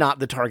I'm not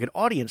the target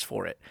audience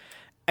for it.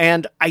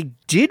 And I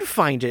did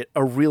find it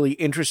a really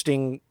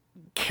interesting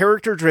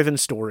character-driven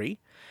story.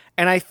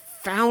 And I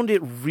found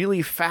it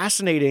really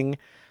fascinating.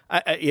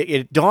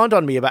 It dawned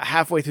on me about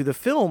halfway through the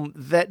film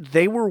that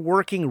they were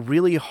working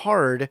really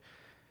hard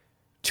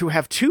to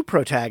have two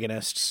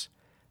protagonists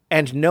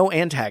and no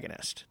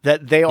antagonist,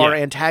 that they are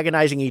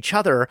antagonizing each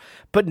other,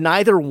 but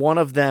neither one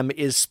of them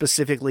is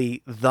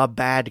specifically the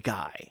bad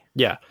guy.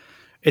 Yeah.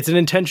 It's an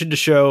intention to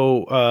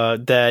show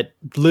that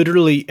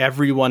literally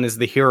everyone is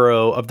the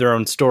hero of their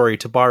own story,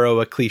 to borrow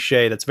a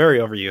cliche that's very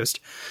overused.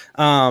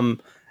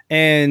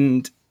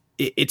 And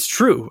it's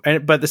true.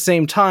 But at the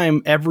same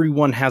time,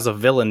 everyone has a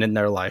villain in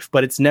their life,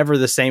 but it's never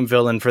the same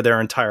villain for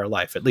their entire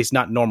life, at least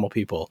not normal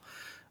people.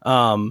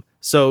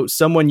 So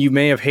someone you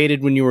may have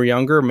hated when you were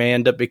younger may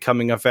end up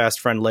becoming a fast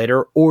friend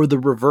later, or the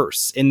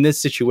reverse. In this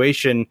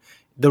situation,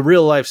 the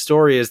real life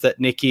story is that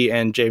Nikki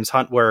and James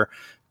Hunt were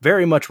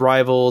very much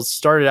rivals,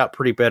 started out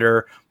pretty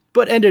bitter,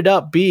 but ended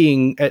up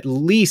being at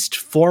least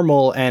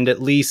formal and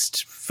at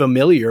least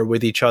familiar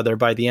with each other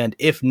by the end,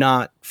 if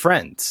not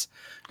friends.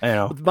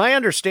 My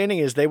understanding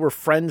is they were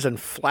friends and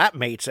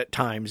flatmates at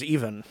times,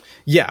 even.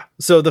 Yeah.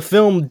 So the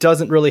film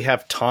doesn't really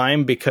have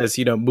time because,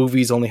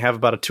 movies only have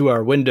about a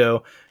 2-hour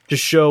window to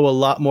show a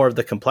lot more of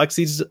the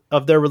complexities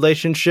of their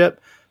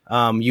relationship.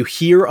 You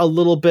hear a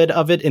little bit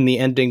of it in the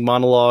ending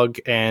monologue,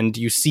 and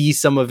you see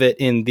some of it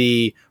in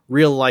the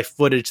real life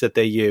footage that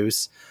they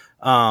use.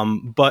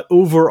 But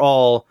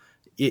overall,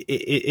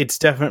 it's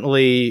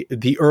definitely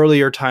the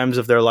earlier times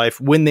of their life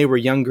when they were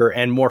younger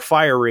and more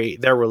fiery.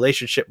 Their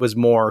relationship was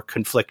more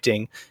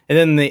conflicting. And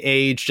then they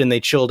aged and they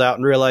chilled out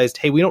and realized,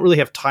 hey, we don't really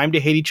have time to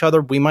hate each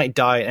other. We might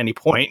die at any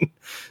point.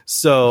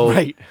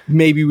 So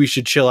maybe we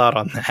should chill out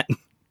on that.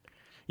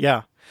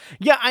 Yeah.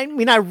 Yeah, I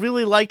mean, I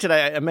really liked it.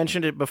 I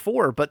mentioned it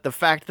before, but the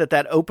fact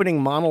that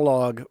opening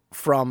monologue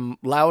from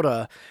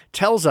Lauda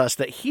tells us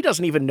that he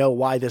doesn't even know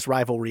why this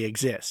rivalry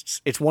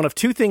exists. It's one of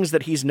two things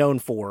that he's known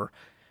for,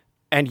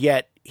 and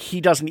yet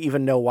he doesn't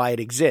even know why it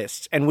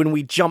exists. And when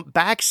we jump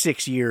back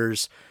 6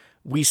 years,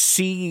 we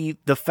see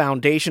the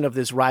foundation of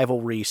this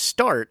rivalry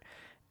start,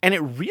 and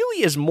it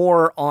really is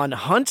more on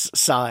Hunt's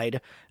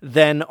side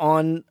than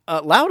on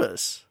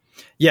Lauda's.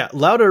 Yeah,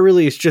 Lauda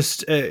really is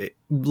just...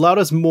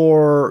 Lauda's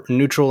more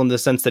neutral in the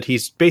sense that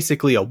he's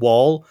basically a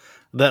wall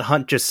that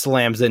Hunt just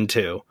slams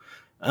into.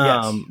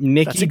 Yes,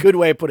 Nikki, that's a good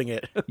way of putting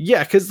it.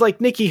 Yeah, because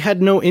Nikki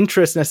had no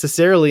interest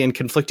necessarily in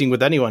conflicting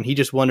with anyone. He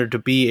just wanted to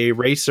be a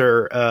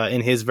racer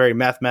in his very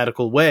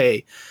mathematical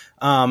way.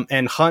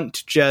 And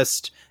Hunt,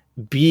 just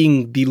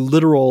being the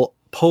literal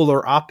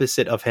polar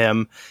opposite of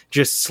him,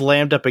 just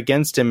slammed up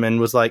against him and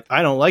was like,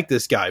 I don't like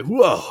this guy.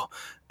 Whoa.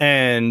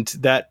 And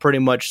that pretty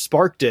much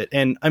sparked it.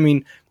 And I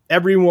mean,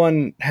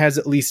 everyone has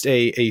at least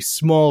a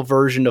small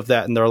version of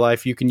that in their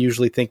life. You can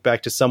usually think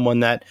back to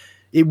someone that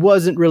it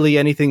wasn't really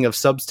anything of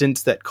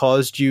substance that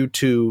caused you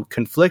to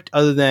conflict,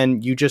 other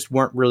than you just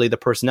weren't really the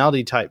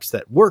personality types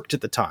that worked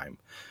at the time.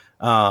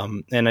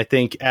 And I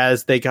think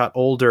as they got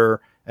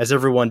older as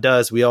everyone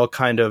does, we all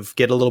kind of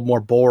get a little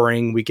more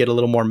boring. We get a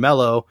little more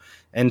mellow.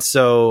 And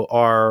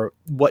so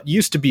what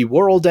used to be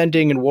world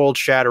ending and world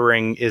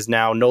shattering is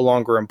now no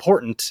longer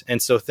important.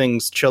 And so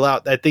things chill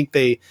out. I think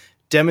they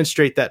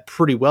demonstrate that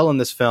pretty well in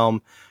this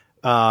film.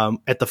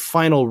 At the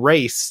final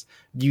race,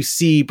 you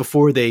see,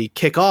 before they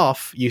kick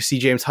off, you see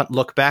James Hunt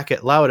look back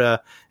at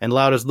Lauda, and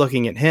Lauda's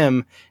looking at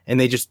him,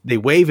 and they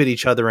wave at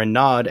each other and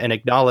nod and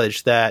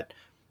acknowledge that,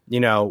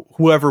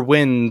 whoever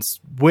wins.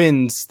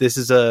 This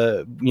is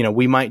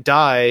we might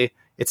die.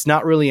 It's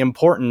not really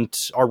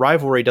important. Our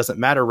rivalry doesn't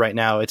matter right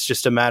now. It's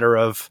just a matter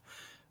of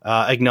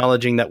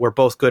acknowledging that we're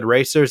both good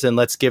racers, and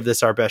let's give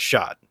this our best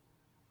shot.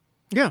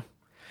 Yeah.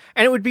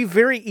 And it would be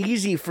very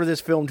easy for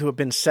this film to have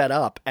been set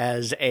up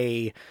as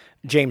a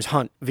James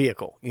Hunt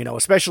vehicle,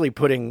 especially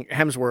putting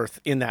Hemsworth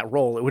in that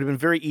role. It would have been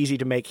very easy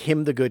to make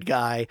him the good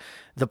guy,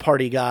 the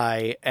party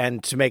guy,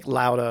 and to make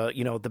Lauda,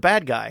 the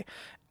bad guy.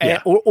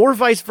 Yeah. Or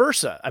vice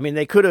versa. I mean,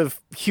 they could have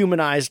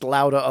humanized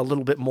Lauda a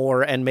little bit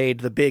more and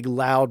made the big,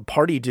 loud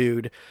party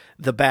dude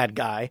the bad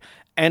guy.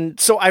 And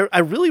so I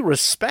really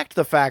respect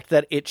the fact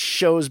that it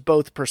shows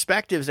both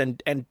perspectives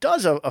and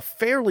does a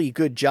fairly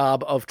good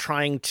job of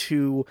trying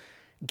to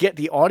get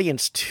the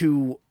audience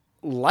to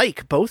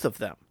like both of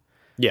them.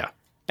 Yeah.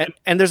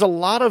 And there's a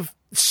lot of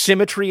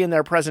symmetry in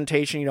their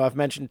presentation. I've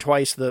mentioned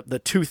twice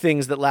the two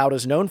things that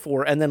Lauda's known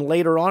for. And then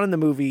later on in the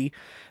movie,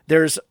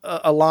 there's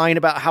a line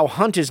about how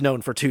Hunt is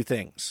known for two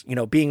things,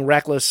 being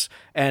reckless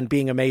and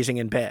being amazing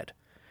in bed.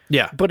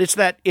 Yeah. But it's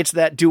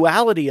that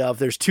duality of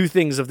there's two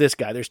things of this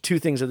guy, there's two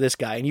things of this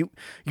guy. And you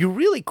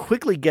really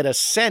quickly get a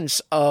sense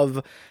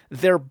of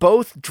they're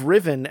both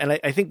driven. And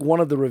I think one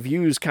of the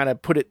reviews kind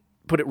of put it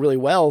really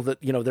well that,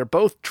 they're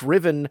both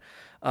driven,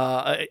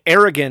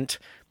 arrogant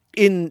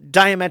in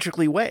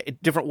diametrically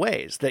different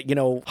ways.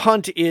 That,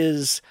 Hunt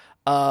is,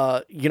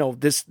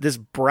 this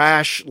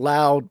brash,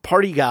 loud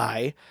party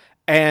guy,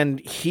 and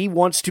he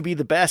wants to be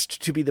the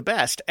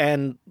best.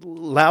 And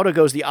Lauda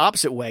goes the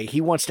opposite way. He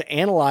wants to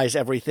analyze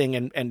everything.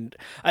 And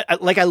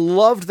I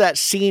loved that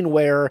scene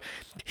where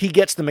he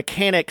gets the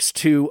mechanics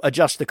to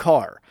adjust the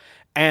car.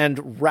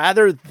 And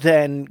rather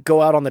than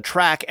go out on the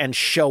track and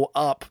show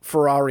up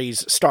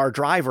Ferrari's star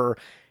driver,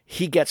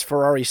 he gets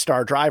Ferrari's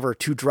star driver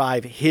to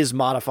drive his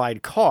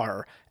modified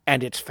car,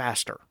 and it's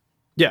faster.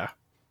 Yeah.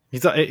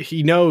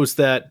 He knows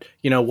that,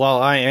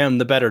 while I am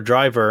the better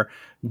driver,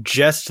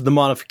 just the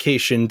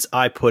modifications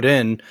I put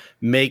in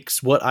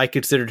makes what I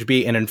consider to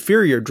be an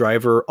inferior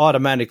driver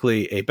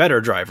automatically a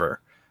better driver,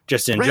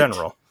 just in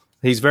general.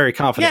 He's very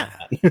confident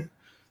in that.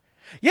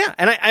 Yeah,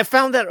 and I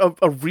found that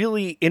a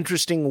really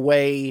interesting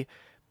way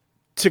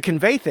to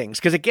convey things,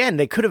 because again,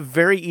 they could have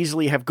very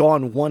easily have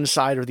gone one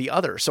side or the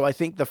other. So I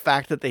think the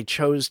fact that they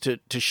chose to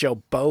show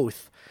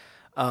both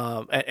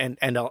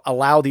and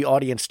allow the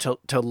audience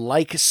to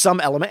like some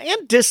element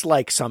and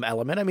dislike some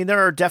element. I mean, there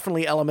are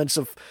definitely elements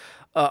of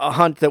a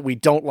Hunt that we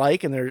don't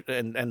like,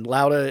 and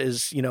Lauda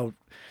is,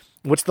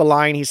 what's the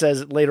line he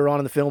says later on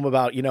in the film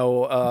about,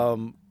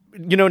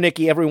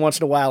 Nicky, every once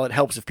in a while it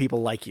helps if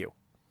people like you.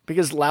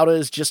 Because Lauda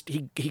is just,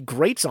 he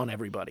grates on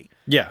everybody.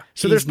 Yeah.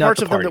 So there's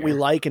parts of him that we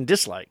like and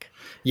dislike.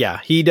 Yeah,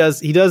 he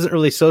doesn't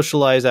really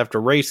socialize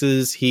after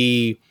races.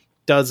 He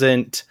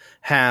doesn't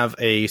have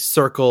a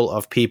circle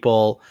of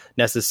people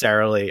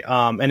necessarily.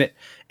 And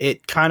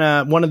it kind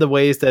of, one of the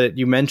ways that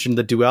you mentioned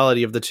the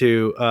duality of the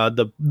two,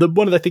 the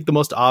one of, I think, the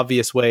most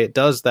obvious way it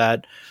does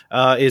that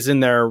is in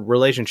their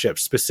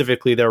relationships,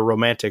 specifically their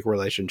romantic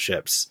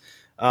relationships.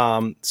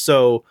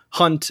 So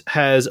Hunt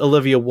has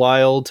Olivia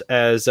Wilde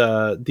as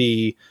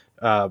the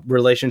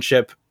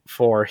relationship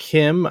for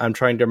him. I'm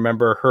trying to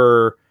remember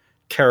her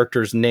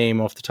character's name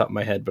off the top of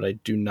my head, but I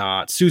do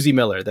not. Susie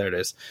Miller, there it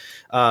is.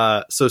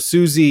 So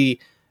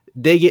Susie,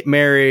 they get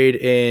married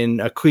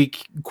in a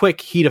quick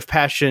heat of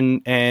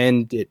passion,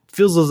 and it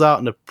fizzles out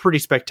in a pretty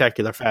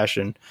spectacular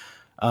fashion.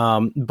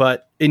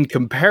 But in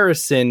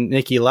comparison,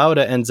 Niki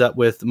Lauda ends up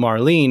with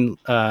Marlene,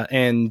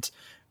 and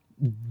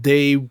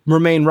they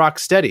remain rock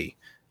steady.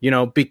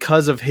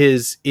 Because of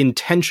his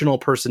intentional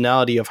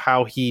personality of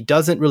how he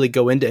doesn't really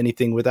go into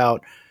anything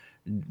without,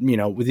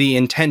 with the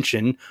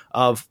intention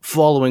of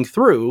following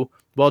through,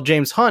 while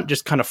James Hunt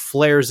just kind of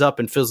flares up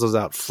and fizzles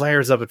out.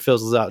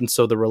 And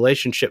so the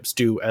relationships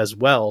do as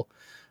well.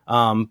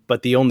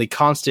 But the only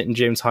constant in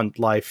James Hunt's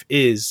life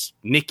is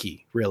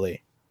Nikki,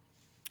 really.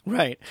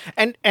 Right.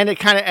 And it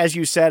kind of, as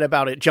you said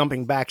about it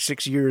jumping back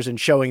 6 years and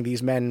showing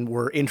these men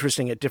were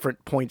interesting at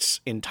different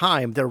points in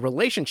time, their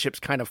relationships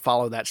kind of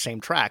follow that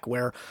same track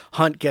where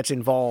Hunt gets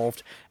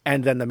involved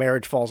and then the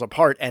marriage falls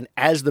apart. And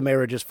as the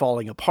marriage is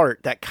falling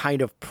apart, that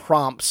kind of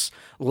prompts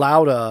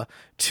Lauda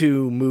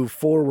to move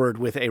forward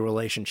with a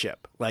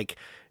relationship. Like,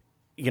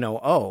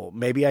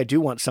 maybe I do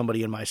want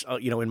somebody in my,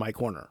 in my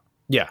corner.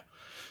 Yeah.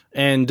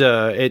 And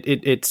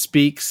it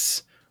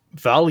speaks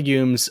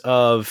volumes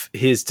of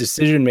his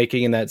decision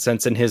making in that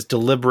sense, and his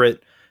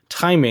deliberate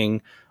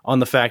timing on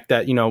the fact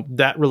that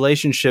that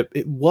relationship,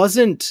 it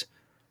wasn't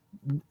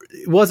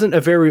a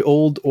very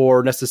old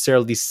or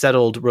necessarily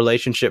settled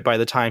relationship by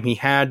the time he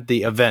had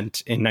the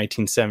event in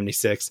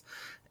 1976,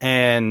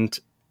 and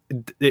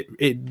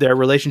their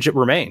relationship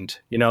remained.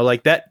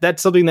 Like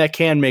that's something that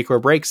can make or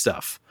break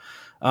stuff.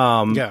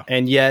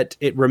 And yet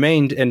it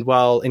remained. And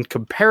while in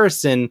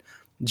comparison,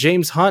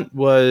 James Hunt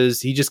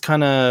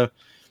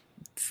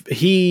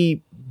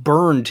he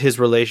burned his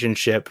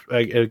relationship,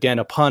 again,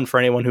 a pun for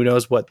anyone who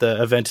knows what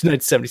the event in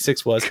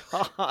 1976 was,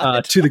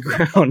 to the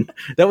ground.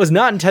 That was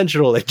not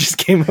intentional. It just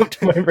came up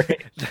to my brain.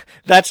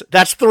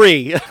 That's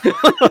 3.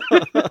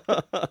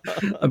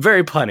 I'm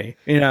very punny.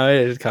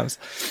 It comes.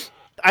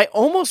 I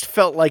almost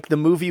felt like the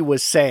movie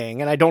was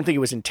saying, and I don't think it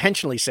was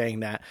intentionally saying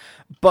that,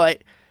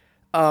 but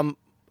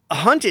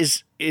Hunt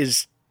is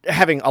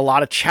having a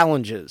lot of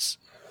challenges.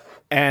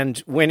 And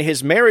when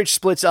his marriage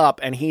splits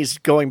up and he's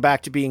going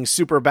back to being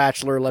super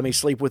bachelor, let me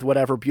sleep with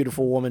whatever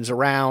beautiful woman's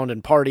around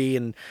and party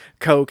and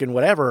coke and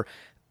whatever,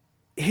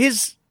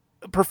 his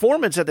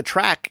performance at the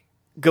track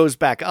goes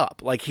back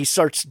up. Like, he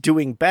starts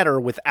doing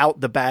better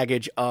without the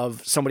baggage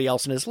of somebody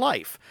else in his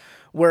life.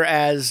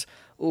 Whereas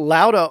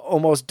Lauda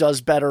almost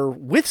does better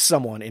with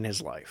someone in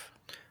his life.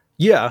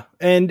 Yeah.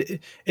 And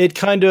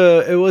it's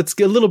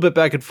a little bit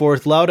back and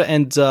forth. Lauda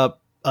ends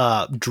up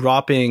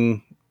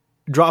dropping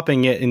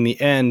it in the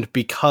end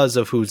because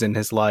of who's in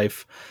his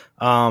life.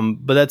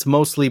 But that's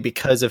mostly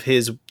because of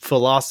his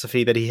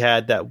philosophy that he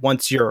had, that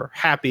once you're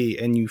happy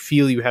and you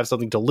feel you have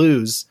something to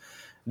lose,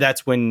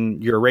 that's when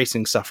your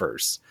racing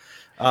suffers.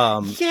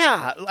 I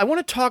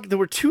want to talk. There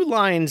were 2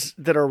 lines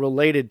that are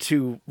related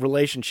to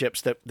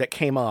relationships that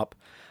came up.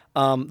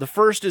 The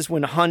first is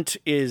when Hunt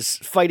is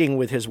fighting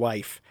with his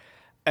wife,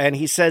 and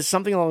he says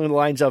something along the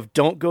lines of,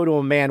 "Don't go to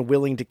a man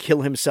willing to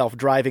kill himself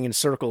driving in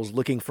circles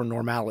looking for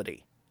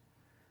normality."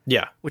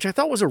 Yeah. Which I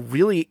thought was a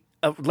really,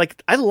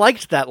 I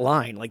liked that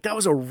line. Like, that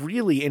was a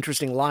really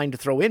interesting line to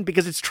throw in,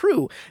 because it's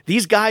true.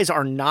 These guys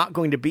are not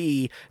going to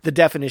be the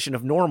definition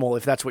of normal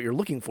if that's what you're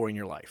looking for in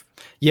your life.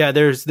 Yeah,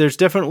 there's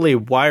definitely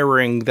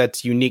wiring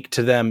that's unique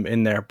to them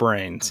in their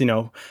brains.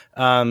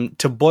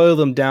 To boil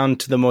them down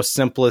to the most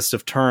simplest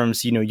of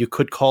terms, you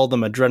could call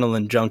them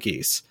adrenaline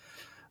junkies.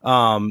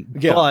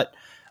 But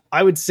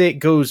I would say it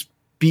goes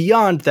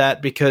beyond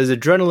that, because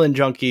adrenaline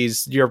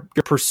junkies, you're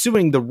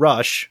pursuing the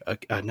rush,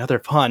 another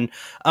pun,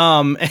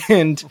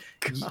 and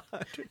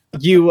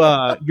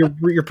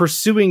you're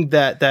pursuing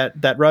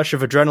that rush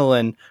of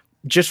adrenaline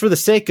just for the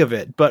sake of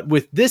it. But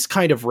with this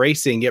kind of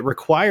racing, it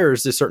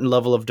requires a certain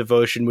level of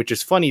devotion, which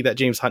is funny that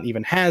James Hunt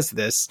even has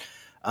this,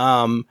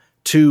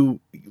 to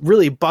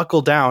really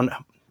buckle down.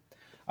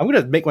 I'm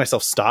going to make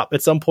myself stop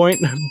at some point,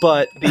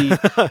 but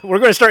we're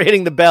going to start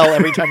hitting the bell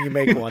every time you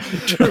make one.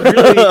 To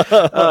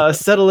really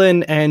settle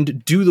in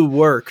and do the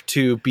work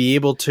to be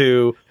able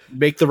to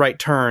make the right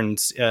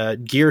turns,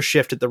 gear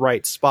shift at the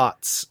right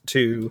spots,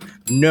 to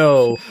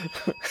know.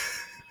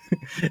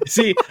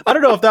 See, I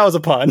don't know if that was a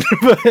pun,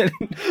 but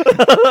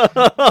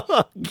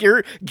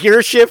gear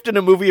shift in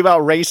a movie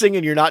about racing,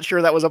 and you're not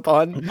sure that was a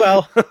pun.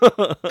 Well,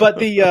 but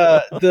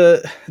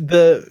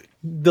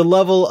the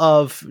level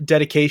of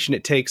dedication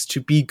it takes to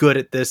be good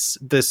at this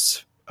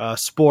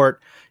sport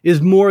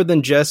is more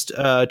than just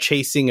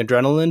chasing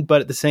adrenaline,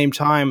 but at the same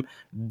time,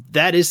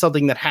 that is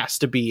something that has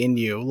to be in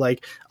you.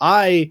 Like,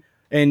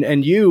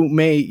 you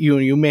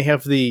may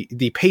have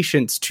the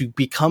patience to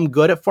become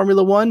good at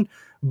Formula One,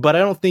 but I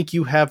don't think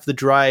you have the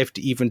drive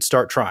to even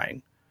start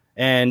trying.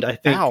 And I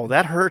think, ow,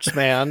 that hurts,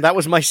 man. That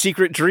was my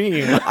secret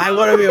dream. I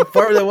want to be a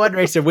Formula One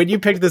racer. When you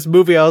picked this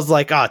movie, I was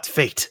like, it's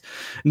fate.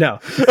 No.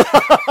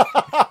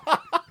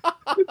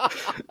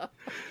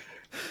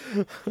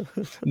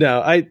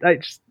 No, I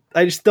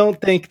just don't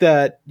think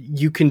that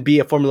you can be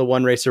a Formula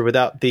One racer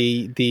without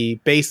the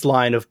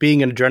baseline of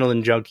being an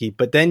adrenaline junkie,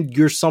 but then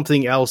you're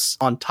something else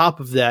on top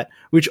of that,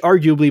 which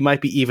arguably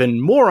might be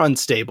even more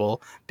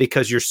unstable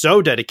because you're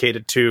so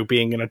dedicated to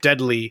being in a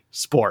deadly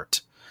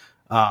sport.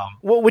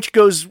 Which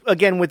goes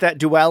again with that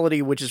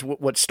duality, which is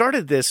what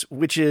started this,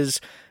 which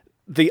is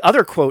the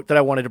other quote that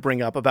I wanted to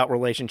bring up about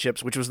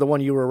relationships, which was the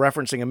one you were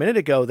referencing a minute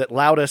ago, that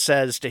Lauda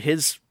says to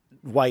his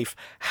wife,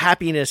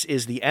 happiness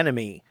is the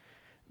enemy,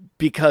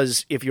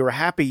 because if you're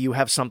happy, you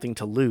have something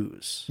to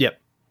lose. Yep.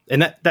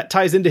 And that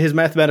ties into his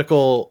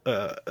mathematical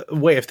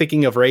way of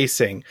thinking of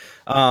racing.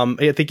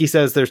 I think he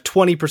says there's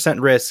 20%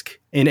 risk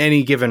in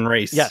any given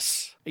race.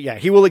 Yes. Yeah.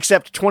 He will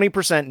accept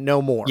 20%, no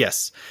more.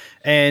 Yes.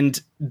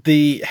 And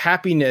the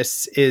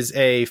happiness is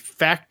a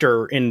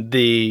factor in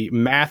the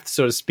math,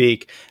 so to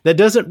speak, that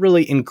doesn't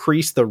really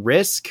increase the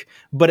risk,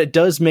 but it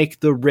does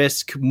make the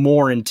risk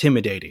more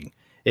intimidating.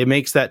 It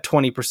makes that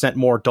 20%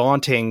 more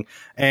daunting,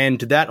 and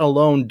that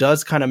alone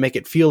does kind of make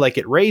it feel like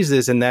it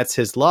raises, and that's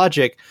his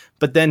logic.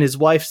 But then his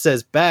wife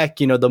says back,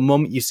 the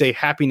moment you say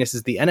happiness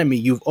is the enemy,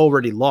 you've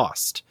already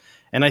lost.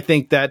 And I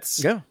think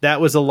that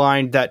was a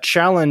line that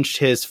challenged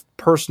his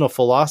personal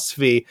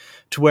philosophy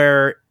to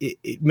where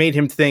it made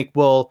him think,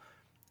 well,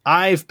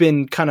 I've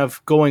been kind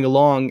of going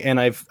along and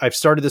I've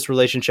started this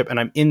relationship and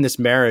I'm in this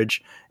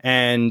marriage.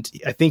 And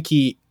I think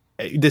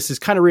this is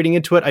kind of reading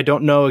into it. I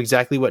don't know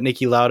exactly what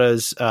Niki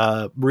Lauda's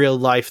real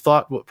life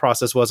thought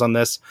process was on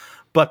this,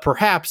 but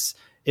perhaps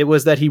it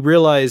was that he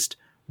realized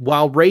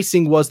while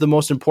racing was the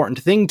most important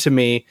thing to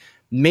me,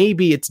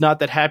 maybe it's not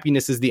that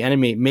happiness is the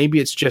enemy. Maybe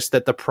it's just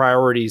that the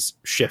priorities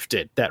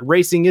shifted, that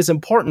racing is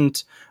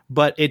important,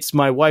 but it's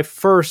my wife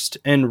first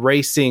and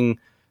racing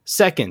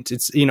second.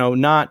 It's,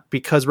 not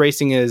because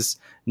racing is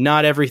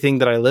not everything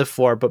that I live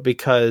for, but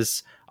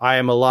because I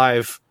am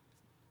alive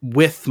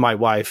with my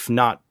wife,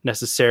 not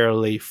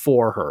necessarily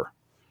for her.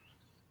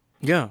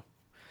 Yeah.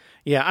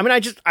 Yeah. I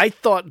mean, I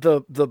thought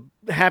the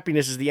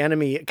happiness is the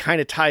enemy kind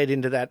of tied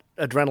into that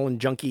adrenaline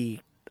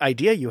junkie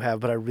idea you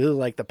have, but I really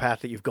like the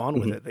path that you've gone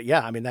with it. That,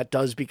 yeah, I mean, that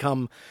does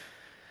become,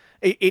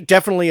 it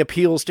definitely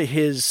appeals to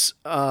his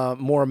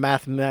more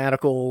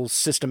mathematical,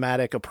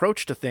 systematic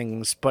approach to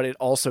things, but it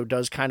also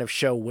does kind of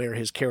show where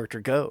his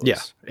character goes. Yeah.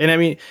 And I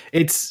mean,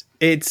 it's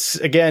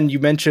again, you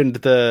mentioned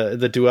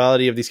the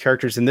duality of these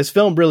characters, and this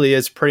film really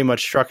is pretty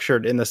much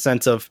structured in the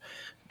sense of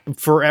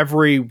for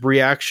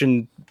every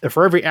action,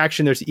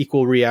 there's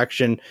equal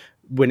reaction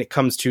when it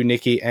comes to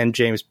Nikki and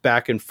James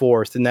back and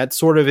forth. And that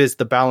sort of is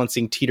the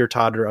balancing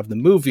teeter-totter of the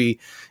movie.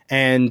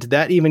 And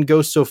that even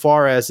goes so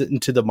far as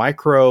into the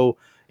micro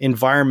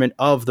environment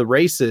of the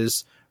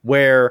races,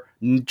 where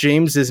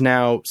James is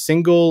now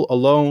single,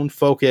 alone,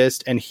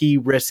 focused, and he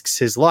risks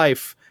his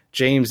life.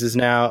 Nikki is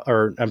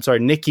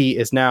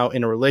now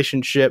in a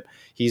relationship.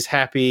 He's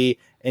happy,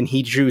 and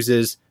he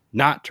chooses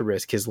not to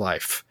risk his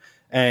life.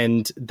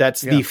 And that's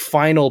the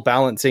final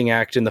balancing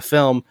act in the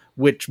film,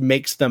 which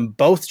makes them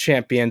both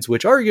champions,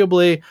 which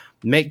arguably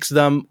makes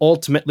them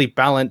ultimately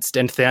balanced,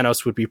 and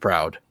Thanos would be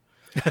proud.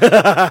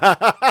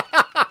 To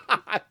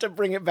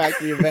bring it back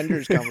to the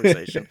Avengers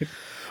conversation.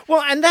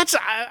 Well, and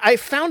I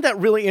found that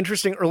really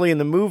interesting early in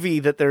the movie,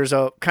 that there's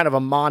a kind of a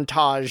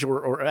montage,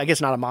 or I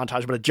guess not a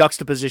montage, but a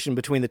juxtaposition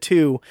between the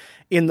two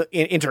in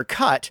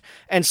intercut.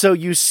 And so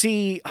you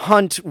see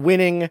Hunt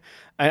winning.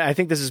 I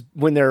think this is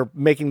when they're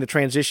making the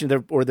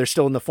transition, or they're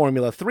still in the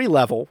Formula 3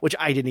 level, which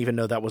I didn't even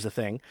know that was a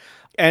thing.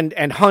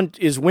 And Hunt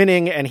is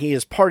winning, and he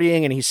is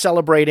partying, and he's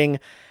celebrating.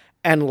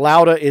 And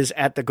Lauda is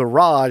at the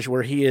garage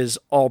where he is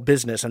all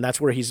business. And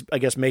that's where he's, I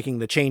guess, making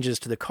the changes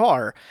to the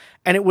car.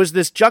 And it was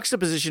this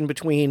juxtaposition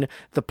between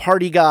the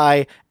party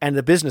guy and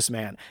the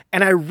businessman.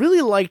 And I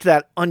really liked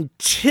that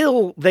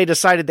until they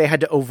decided they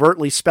had to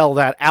overtly spell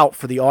that out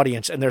for the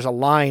audience. And there's a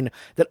line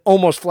that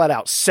almost flat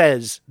out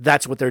says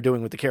that's what they're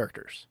doing with the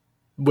characters.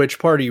 Which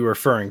part are you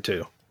referring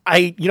to?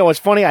 It's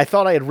funny. I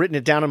thought I had written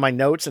it down in my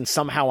notes and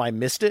somehow I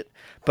missed it,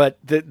 but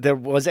there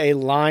was a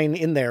line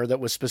in there that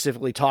was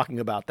specifically talking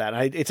about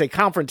that. It's a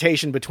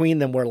confrontation between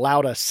them where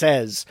Lauda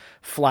says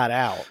flat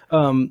out.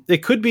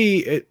 It could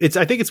be,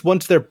 I think it's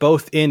once they're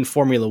both in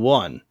Formula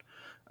One.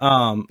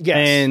 Yes.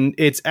 And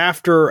it's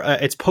after,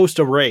 it's post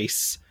a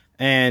race,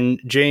 and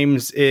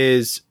James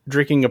is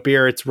drinking a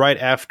beer. It's right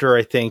after,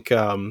 I think the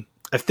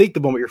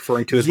moment you're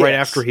referring to is right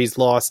after he's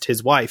lost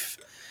his wife.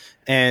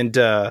 And,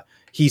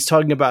 he's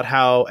talking about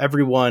how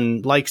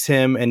everyone likes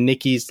him, and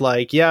Nikki's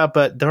like, yeah,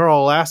 but they're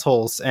all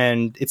assholes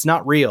and it's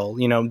not real.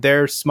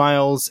 Their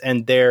smiles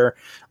and their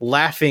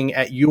laughing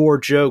at your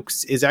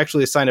jokes is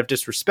actually a sign of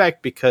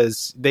disrespect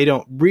because they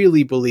don't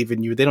really believe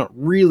in you. They don't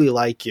really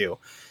like you.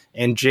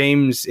 And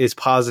James is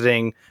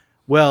positing,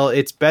 well,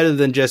 it's better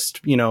than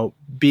just,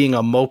 being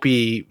a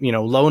mopey,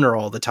 loner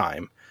all the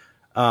time.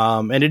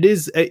 And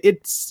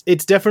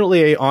it's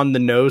definitely a on the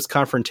nose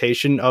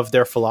confrontation of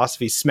their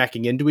philosophies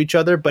smacking into each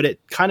other, but it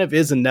kind of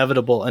is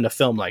inevitable in a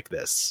film like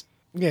this.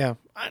 Yeah.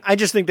 I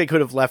just think they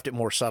could have left it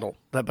more subtle,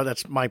 but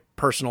that's my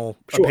personal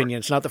opinion.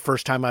 It's not the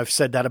first time I've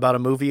said that about a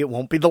movie. It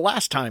won't be the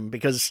last time,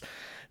 because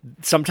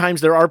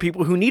sometimes there are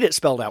people who need it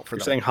spelled out for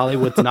them. You're saying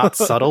Hollywood's not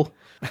subtle?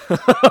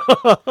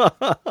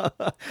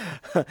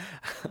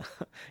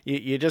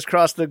 You just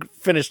crossed the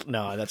finish.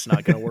 No, that's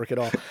not going to work at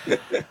all.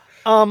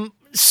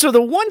 So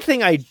the one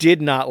thing I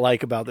did not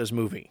like about this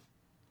movie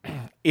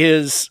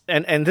is,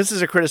 and this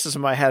is a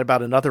criticism I had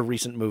about another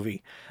recent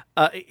movie,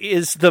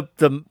 is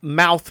the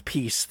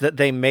mouthpiece that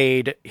they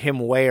made him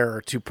wear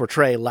to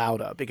portray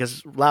Lauda,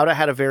 because Lauda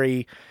had a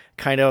very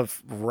kind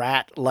of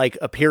rat-like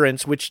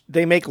appearance, which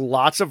they make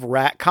lots of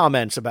rat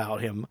comments about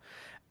him.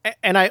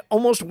 And I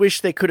almost wish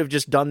they could have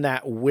just done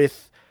that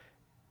with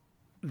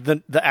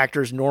the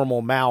actor's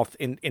normal mouth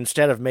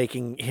instead of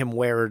making him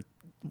wear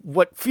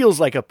what feels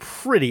like a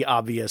pretty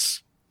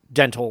obvious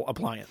dental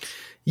appliance.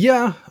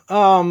 Yeah.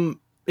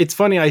 It's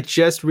funny. I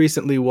just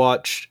recently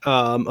watched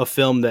a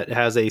film that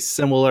has a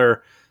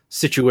similar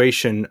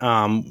situation.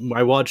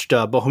 I watched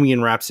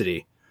Bohemian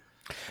Rhapsody.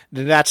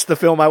 That's the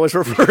film I was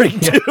referring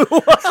to.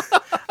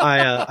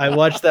 I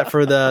watched that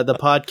for the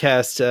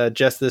podcast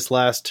just this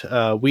last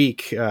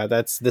week.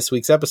 That's this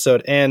week's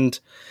episode. And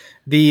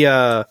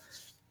that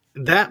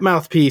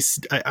mouthpiece,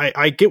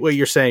 I get what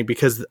you're saying,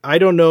 because I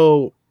don't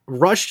know,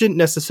 Rush didn't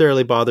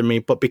necessarily bother me,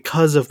 but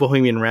because of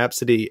Bohemian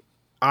Rhapsody,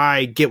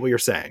 I get what you're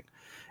saying.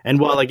 And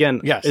while, again,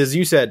 yes, as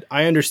you said,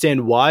 I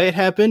understand why it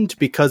happened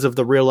because of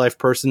the real life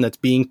person that's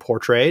being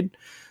portrayed.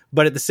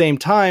 But at the same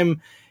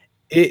time,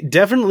 it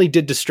definitely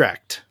did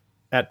distract.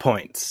 at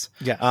points.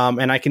 Yes.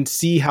 And I can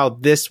see how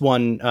this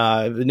one,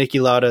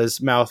 Niki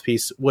Lauda's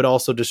mouthpiece, would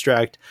also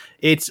distract.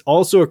 It's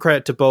also a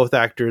credit to both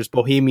actors,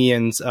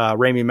 Bohemian's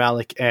Rami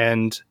Malek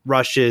and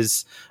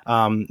Rush's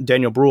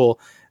Daniel Bruhl,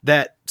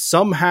 that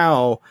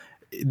somehow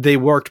they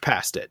worked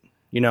past it.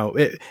 You know,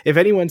 if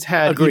anyone's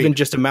had even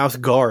just a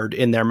mouth guard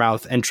in their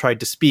mouth and tried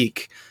to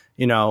speak,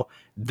 you know,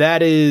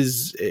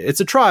 it's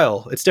a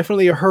trial. It's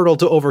definitely a hurdle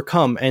to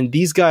overcome. And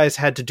these guys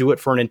had to do it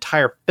for an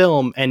entire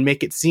film and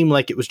make it seem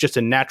like it was just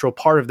a natural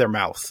part of their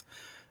mouth.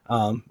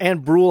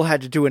 And Bruhl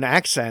had to do an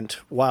accent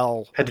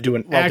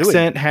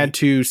had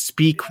to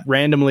speak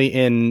randomly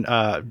in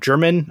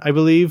German, I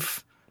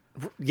believe.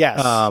 Yes.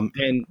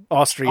 And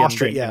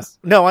Austrian. Yeah.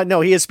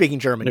 No, he is speaking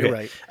German. Okay. You're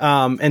right.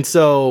 And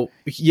so,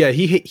 yeah,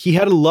 he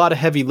had a lot of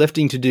heavy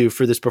lifting to do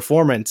for this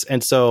performance.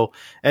 And so,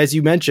 as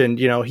you mentioned,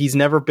 you know, he's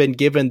never been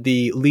given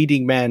the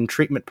leading man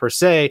treatment per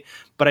se,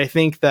 but I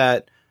think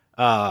that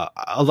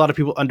a lot of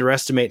people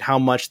underestimate how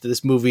much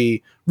this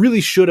movie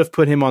really should have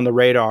put him on the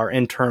radar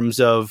in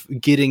terms of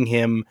getting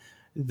him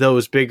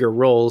those bigger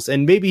roles.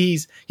 And maybe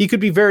he could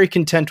be very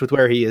content with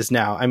where he is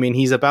now. I mean,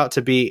 he's about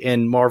to be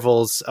in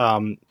Marvel's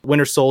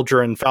Winter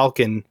Soldier and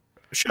Falcon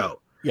show.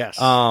 Yes.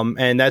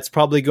 And that's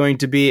probably going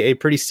to be a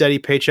pretty steady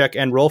paycheck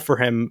and role for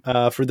him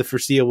for the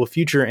foreseeable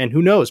future. And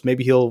who knows,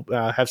 maybe he'll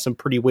have some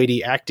pretty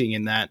weighty acting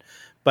in that.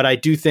 But I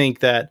do think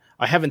that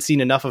I haven't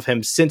seen enough of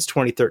him since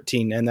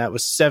 2013, and that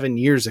was 7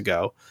 years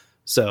ago.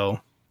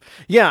 So,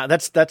 yeah,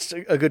 that's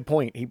a good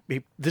point.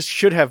 This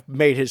should have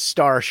made his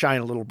star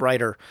shine a little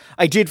brighter.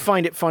 I did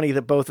find it funny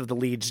that both of the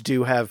leads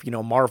do have, you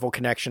know, Marvel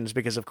connections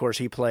because, of course,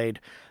 he played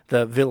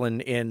the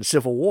villain in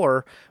Civil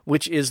War,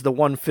 which is the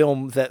one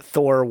film that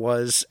Thor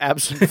was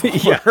absent for.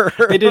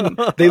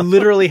 Yeah, they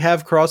literally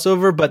have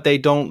crossover, but they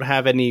don't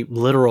have any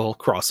literal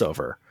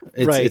crossover.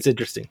 It's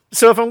interesting.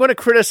 So if I'm going to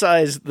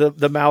criticize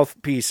the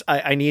mouthpiece,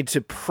 I need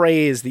to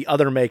praise the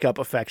other makeup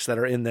effects that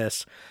are in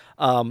this.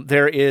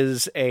 There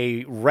is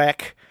a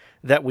wreck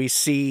that we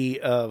see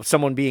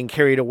someone being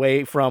carried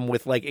away from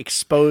with like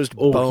exposed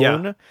bone.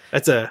 Yeah.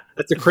 That's a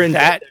cringe.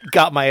 That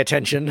got my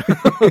attention.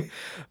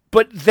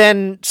 But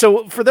then,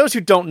 so for those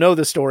who don't know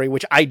the story,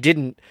 which I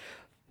didn't,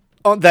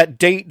 on that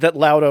date that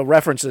Lauda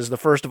references, the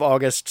 1st of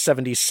August,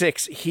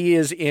 1976, he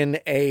is in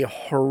a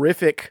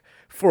horrific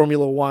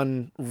Formula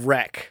One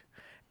wreck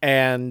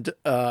and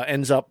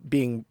ends up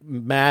being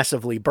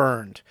massively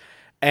burned.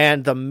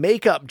 And the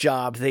makeup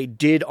job they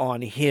did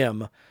on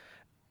him,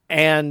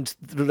 and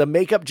the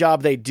makeup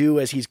job they do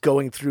as he's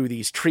going through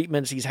these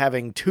treatments, he's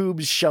having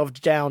tubes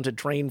shoved down to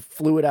drain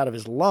fluid out of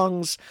his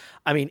lungs.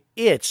 I mean,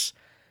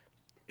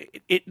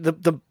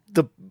 the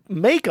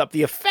makeup,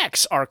 the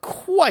effects are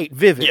quite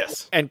vivid.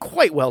 Yes. And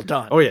quite well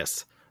done. Oh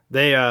yes.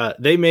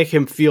 They make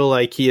him feel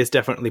like he is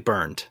definitely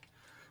burned.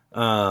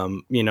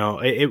 You know,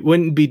 it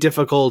wouldn't be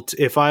difficult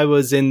if I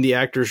was in the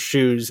actor's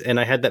shoes and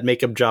I had that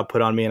makeup job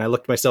put on me and I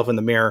looked myself in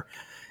the mirror.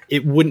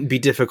 It wouldn't be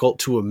difficult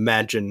to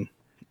imagine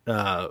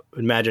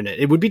it.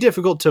 It would be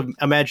difficult to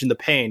imagine the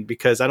pain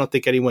because I don't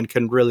think anyone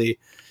can really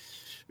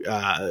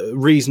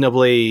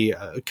reasonably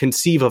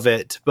conceive of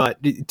it. But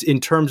in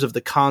terms of the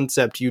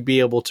concept, you'd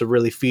be able to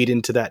really feed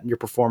into that in your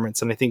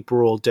performance. And I think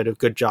Bruhl did a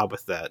good job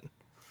with that.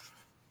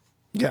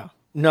 Yeah,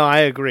 no, I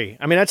agree.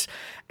 I mean,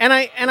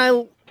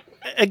 I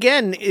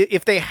again,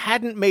 if they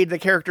hadn't made the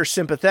character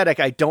sympathetic,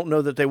 I don't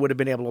know that they would have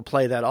been able to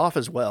play that off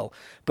as well.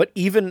 But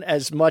even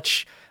as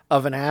much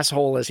of an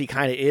asshole as he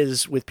kind of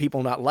is with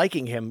people not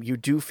liking him, you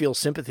do feel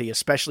sympathy,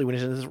 especially when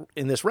he's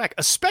in this wreck,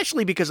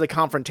 especially because of the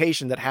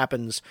confrontation that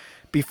happens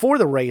before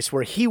the race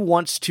where he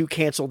wants to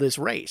cancel this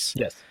race.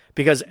 Yes.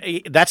 Because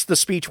that's the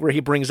speech where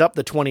he brings up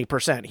the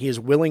 20%. He is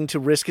willing to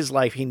risk his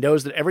life. He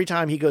knows that every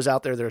time he goes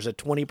out there, there's a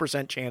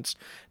 20% chance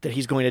that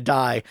he's going to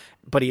die,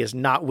 but he is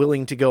not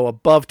willing to go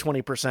above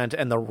 20%.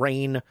 And the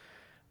rain,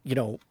 you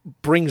know,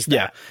 brings that.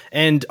 Yeah.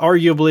 And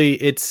arguably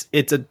it's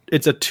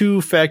a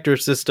two-factor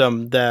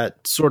system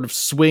that sort of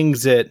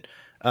swings it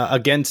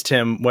against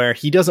him, where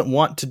he doesn't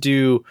want to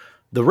do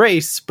the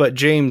race, but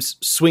James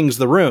swings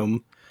the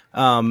room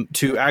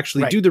to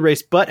actually do the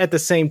race. But at the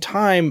same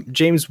time,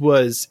 James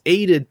was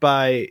aided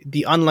by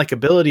the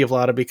unlikability of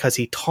Lauda because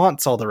he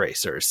taunts all the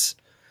racers.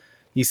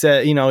 He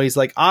said, you know, he's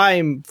like,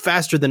 I'm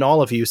faster than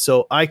all of you,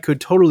 so I could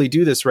totally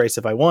do this race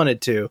if I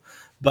wanted to,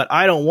 but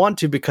I don't want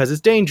to because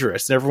it's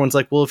dangerous. And everyone's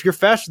like, well, if you're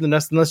faster than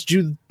us, then let's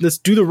do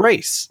the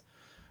race.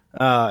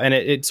 And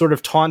it sort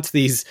of taunts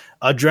these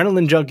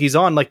adrenaline junkies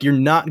on, like, you're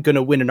not going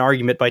to win an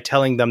argument by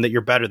telling them that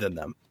you're better than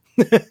them.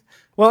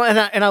 Well,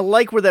 and I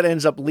like where that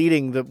ends up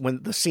leading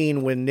the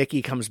scene when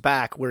Niki comes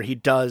back, where he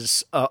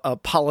does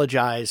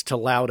apologize to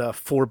Lauda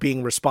for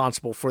being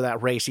responsible for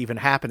that race even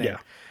happening. Yeah.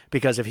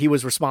 Because if he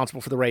was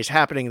responsible for the race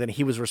happening, then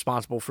he was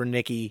responsible for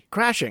Niki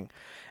crashing.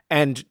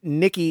 And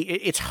Niki,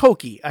 it's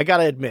hokey. I got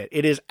to admit,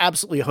 it is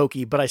absolutely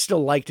hokey, but I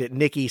still liked it.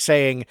 Niki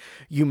saying,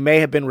 you may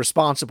have been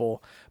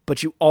responsible,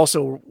 but you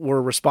also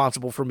were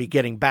responsible for me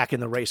getting back in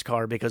the race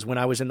car, because when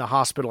I was in the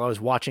hospital, I was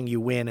watching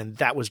you win, and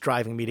that was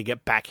driving me to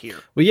get back here.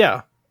 Well,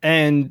 yeah.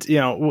 And, you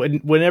know,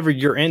 whenever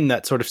you're in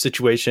that sort of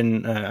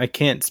situation, I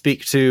can't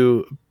speak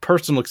to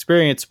personal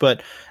experience,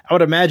 but I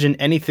would imagine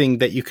anything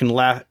that you can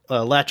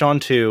latch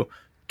onto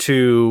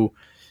to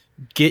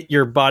get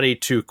your body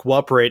to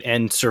cooperate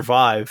and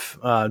survive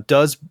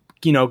does,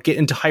 you know, get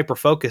into hyper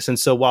focus. And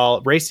so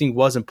while racing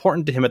was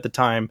important to him at the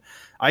time,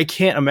 I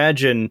can't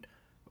imagine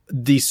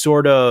the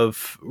sort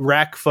of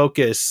rack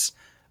focus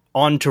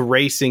onto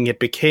racing it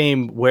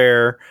became,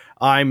 where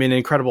I'm in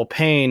incredible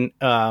pain,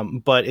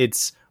 but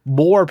it's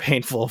more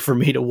painful for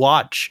me to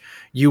watch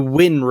you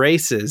win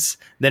races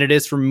than it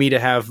is for me to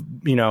have,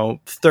 you know,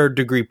 3rd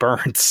degree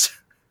burns.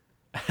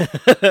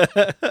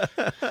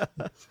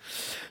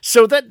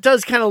 So that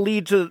does kind of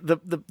lead to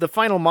the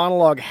final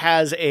monologue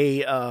has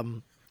a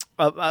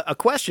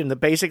question that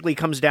basically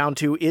comes down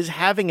to, is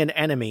having an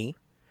enemy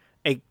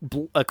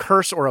a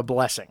curse or a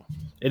blessing?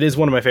 It is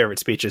one of my favorite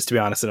speeches, to be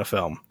honest, in a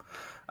film.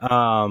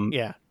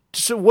 Yeah.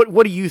 So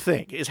what do you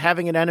think? Is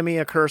having an enemy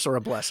a curse or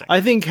a blessing?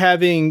 I think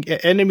having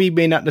enemy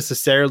may not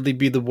necessarily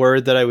be the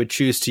word that I would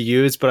choose to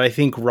use, but I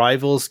think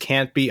rivals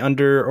can't be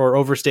under or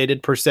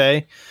overstated per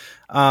se.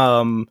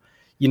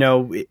 You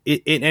know,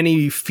 in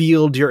any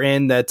field you're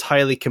in that's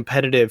highly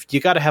competitive, you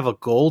got to have a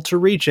goal to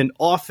reach. And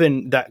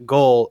often that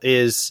goal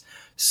is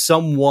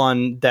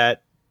someone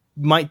that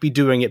might be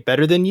doing it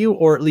better than you,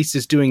 or at least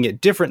is doing it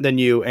different than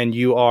you, and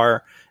you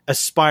are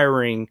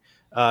aspiring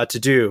to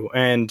do.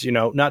 And, you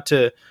know, not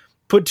to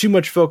put too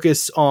much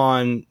focus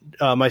on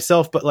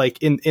myself, but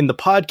like in the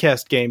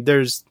podcast game,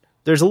 there's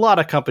a lot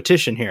of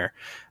competition here.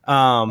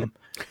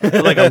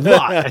 Like a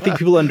lot. I think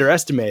people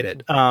underestimate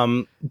it.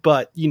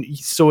 But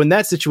so in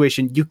that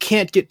situation, you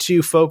can't get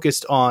too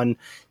focused on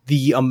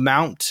the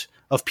amount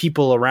of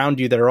people around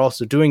you that are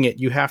also doing it.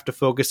 You have to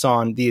focus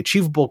on the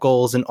achievable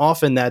goals. And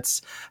often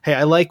that's, hey,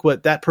 I like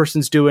what that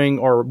person's doing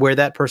or where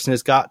that person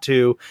has got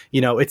to. You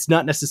know, it's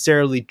not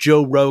necessarily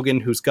Joe Rogan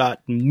who's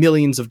got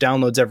millions of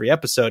downloads every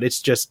episode. It's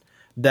just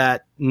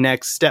that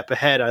next step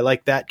ahead. I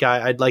like that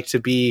guy. I'd like to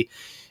be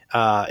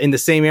in the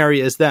same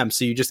area as them.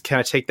 So you just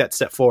kind of take that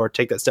step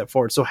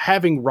forward. So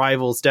having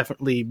rivals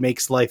definitely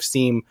makes life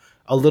seem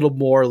a little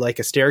more like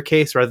a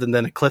staircase rather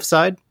than a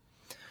cliffside.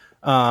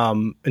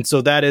 And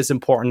so that is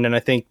important. And I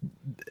think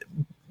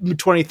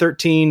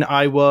 2013,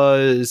 I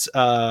think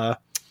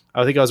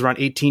I was around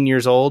 18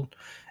 years old.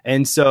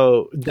 And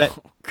so that,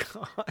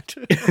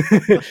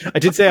 I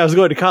did say I was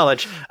going to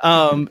college.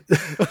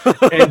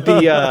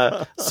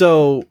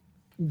 So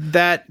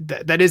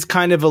that is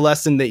kind of a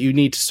lesson that you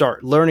need to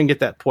start learning at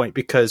that point,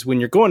 because when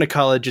you're going to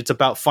college, it's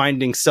about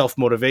finding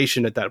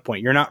self-motivation at that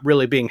point. You're not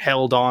really being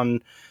held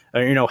on,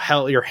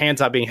 your hand's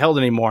not being held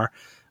anymore.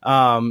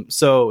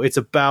 So it's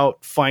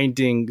about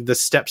finding the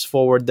steps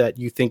forward that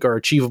you think are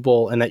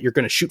achievable and that you're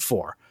going to shoot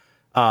for.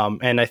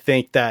 And I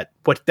think that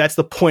that's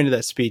the point of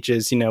that speech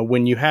is,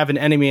 when you have an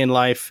enemy in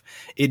life,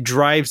 it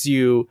drives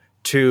you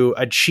to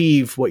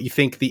achieve what you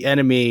think the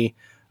enemy,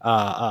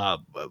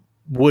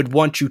 would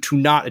want you to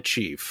not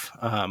achieve.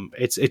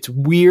 It's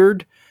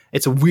weird.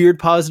 It's a weird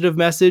positive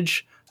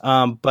message.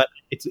 But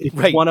it's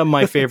right. One of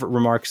my favorite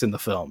remarks in the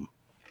film.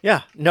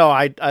 Yeah, no,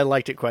 I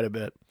liked it quite a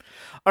bit.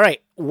 All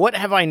right. What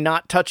have I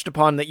not touched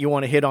upon that you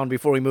want to hit on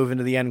before we move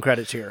into the end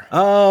credits here?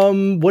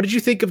 What did you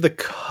think of the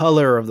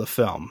color of the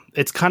film?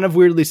 It's kind of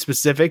weirdly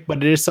specific,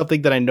 but it is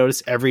something that I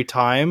notice every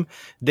time.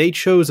 They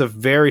chose a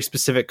very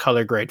specific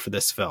color grade for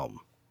this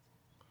film.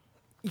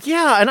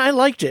 Yeah, and I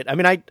liked it. I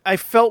mean, I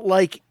felt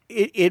like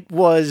it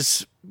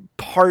was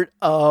part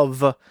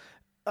of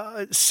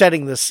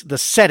setting the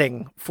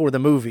setting for the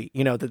movie,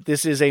 that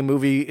this is a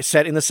movie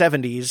set in the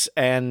 70s,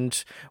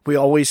 and we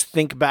always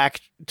think back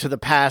to the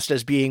past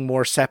as being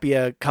more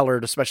sepia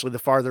colored, especially the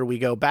farther we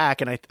go back.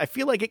 And I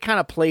feel like it kind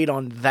of played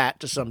on that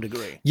to some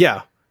degree.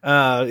 Yeah.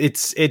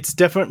 It's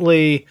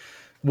definitely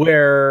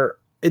where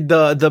a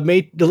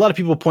lot of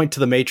people point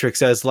to the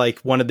Matrix as like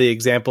one of the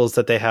examples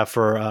that they have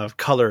for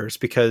colors,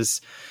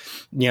 because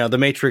the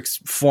Matrix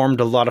formed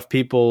a lot of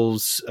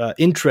people's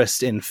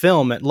interest in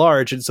film at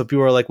large. And so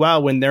people are like, wow,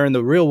 when they're in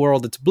the real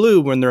world, it's blue.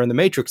 When they're in the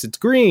Matrix, it's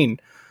green.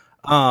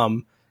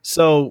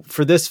 So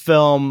for this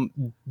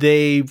film,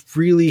 they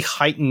really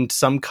heightened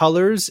some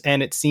colors,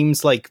 and it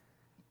seems like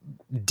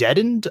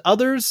deadened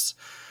others.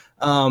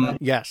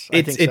 Yes,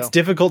 it's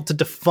difficult to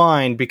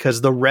define because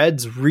the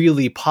reds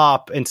really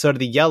pop and so do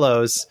the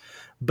yellows,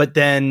 but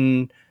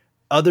then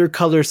other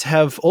colors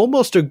have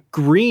almost a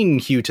green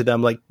hue to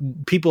them. Like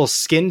people's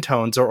skin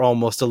tones are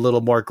almost a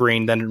little more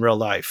green than in real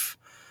life.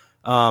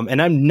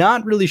 And I'm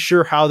not really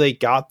sure how they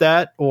got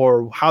that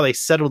or how they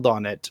settled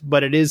on it,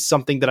 but it is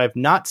something that I've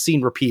not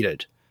seen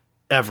repeated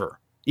ever,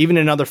 even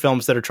in other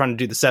films that are trying to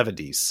do the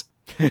 70s.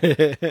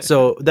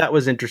 So that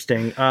was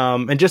interesting.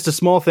 And just a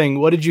small thing.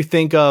 What did you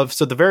think of,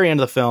 so at the very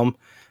end of the film,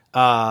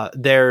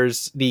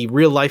 there's the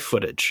real life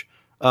footage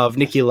of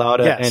Niki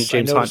Lauda and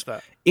James Hunt.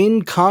 That.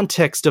 In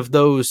context of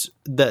those,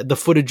 the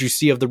footage you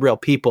see of the real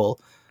people,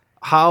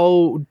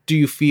 how do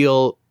you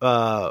feel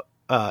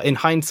in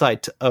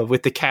hindsight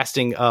with the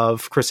casting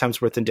of Chris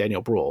Hemsworth and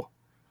Daniel Bruhl?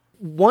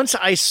 once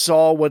I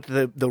saw what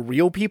the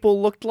real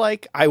people looked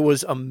like, I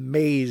was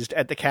amazed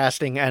at the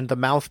casting, and the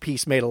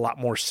mouthpiece made a lot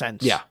more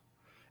sense. Yeah.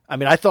 I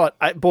mean, I thought,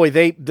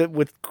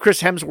 with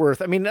Chris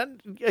Hemsworth, I mean,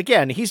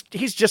 again, he's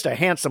just a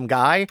handsome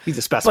guy. He's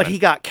a specimen. But he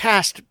got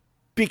cast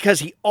because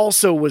he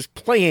also was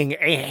playing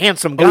a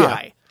handsome guy.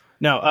 Oh, yeah.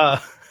 No,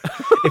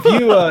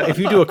 if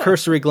you do a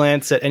cursory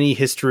glance at any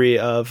history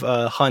of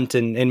Hunt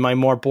in my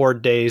more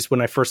bored days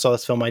when I first saw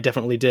this film, I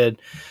definitely did.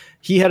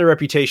 He had a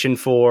reputation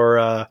for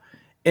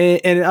an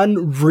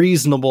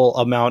unreasonable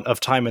amount of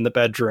time in the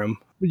bedroom,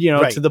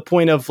 Right. to the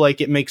point of like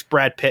it makes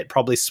Brad Pitt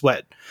probably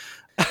sweat.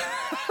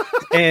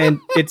 And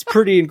it's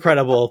pretty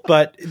incredible,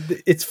 but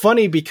it's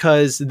funny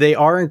because they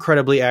are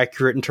incredibly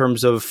accurate in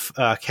terms of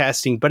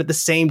casting, but at the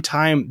same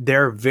time,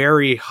 they're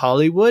very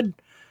Hollywood.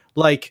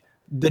 Like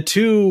the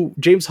two,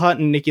 James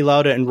Hunt and Niki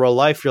Lauda in real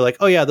life, you're like,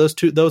 oh yeah, those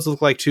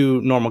look like two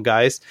normal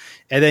guys.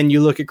 And then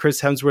you look at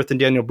Chris Hemsworth and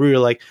Daniel Brühl, you're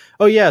like,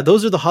 oh yeah,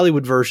 those are the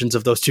Hollywood versions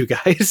of those two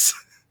guys.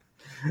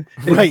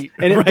 Right.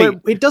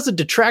 It doesn't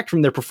detract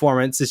from their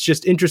performance. It's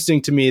just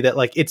interesting to me that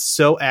like it's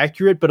so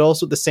accurate, but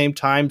also at the same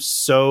time,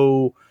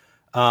 so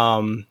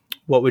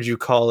what would you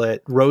call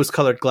it?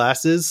 Rose-colored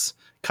glasses,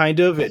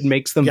 kind of. It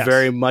makes them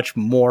very much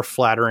more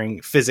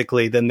flattering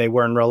physically than they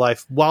were in real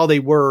life, while they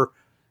were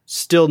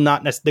still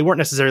they weren't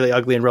necessarily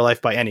ugly in real life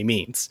by any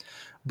means,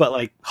 but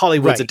like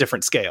Hollywood's a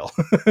different scale.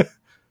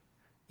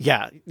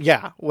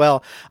 Yeah.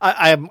 Well,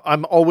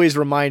 I'm always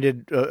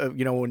reminded,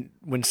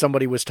 when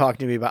somebody was talking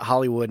to me about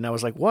Hollywood, and I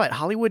was like, "What?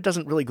 Hollywood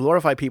doesn't really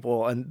glorify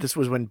people." And this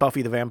was when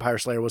Buffy the Vampire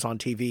Slayer was on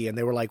TV, and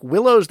they were like,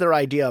 "Willow's their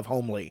idea of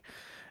homely."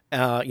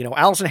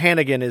 Allison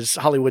Hannigan is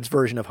Hollywood's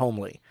version of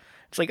homely.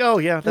 It's like, oh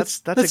yeah,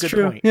 that's a good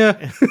true. point.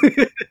 Yeah.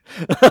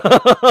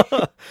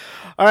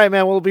 All right,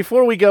 man. Well,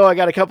 before we go, I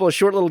got a couple of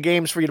short little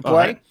games for you to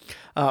play.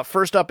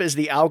 First up is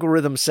The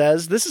Algorithm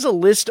Says. This is a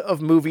list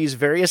of movies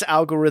various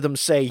algorithms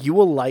say you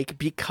will like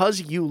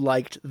because you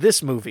liked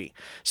this movie.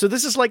 So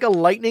this is like a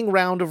lightning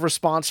round of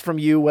response from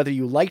you, whether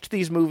you liked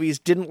these movies,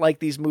 didn't like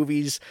these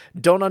movies,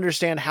 don't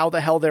understand how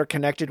the hell they're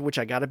connected, which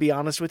I got to be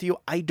honest with you,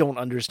 I don't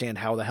understand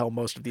how the hell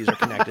most of these are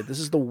connected. This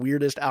is the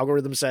weirdest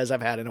Algorithm Says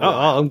I've had in a while.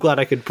 Oh, I'm glad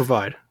I could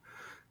provide.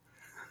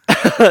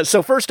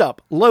 So first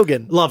up,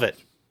 Logan. Love it.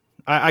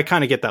 I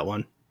kind of get that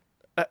one.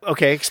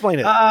 Okay, explain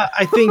it.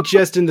 I think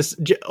just on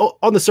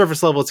the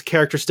surface level, it's a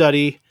character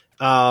study,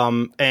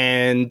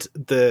 and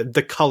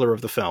the color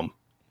of the film.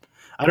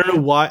 I don't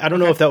know why. I don't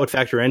know if that would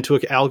factor into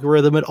an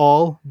algorithm at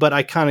all, but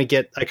I kind of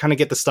get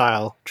the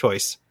style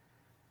choice.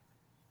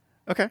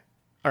 Okay,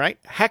 all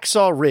right.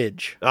 Hacksaw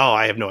Ridge. Oh,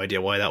 I have no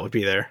idea why that would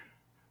be there.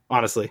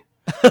 Honestly,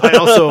 I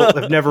also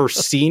have never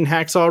seen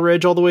Hacksaw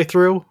Ridge all the way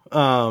through,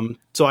 so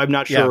I'm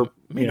not sure.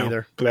 Me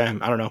neither. I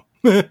don't know.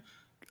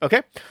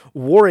 Okay,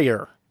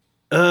 Warrior.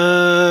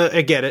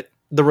 I get it.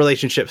 The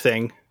relationship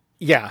thing.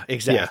 Yeah,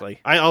 exactly.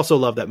 Yeah. I also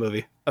love that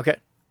movie. Okay.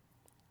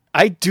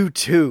 I do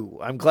too.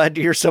 I'm glad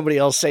to hear somebody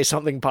else say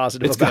something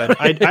positive about it.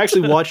 I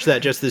actually watched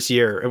that just this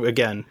year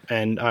again,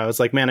 and I was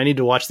like, man, I need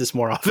to watch this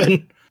more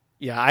often.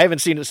 Yeah, I haven't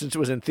seen it since it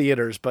was in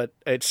theaters, but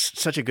it's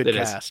such a good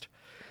cast.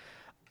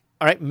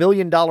 All right, $1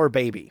 Million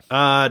Baby.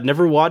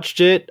 Never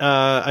watched it.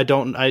 I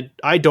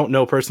don't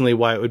know personally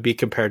why it would be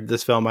compared to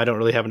this film. I don't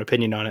really have an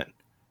opinion on it.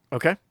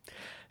 Okay.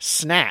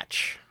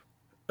 Snatch.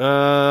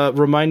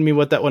 Remind me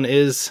what that one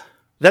is.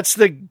 That's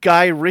the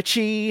Guy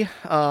Ritchie,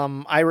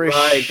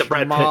 Irish the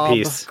Brad mob Pitt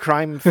piece.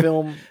 Crime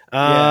film.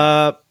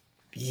 Yeah,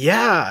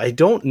 I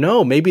don't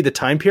know. Maybe the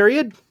time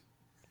period.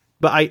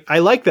 But I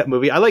like that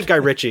movie. I like Guy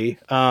Ritchie,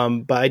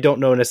 but I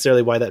don't know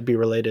necessarily why that'd be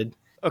related.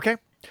 Okay.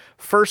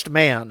 First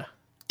Man.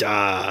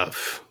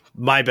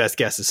 My best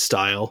guess is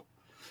style.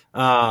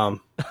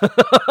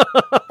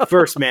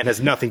 First Man has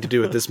nothing to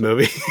do with this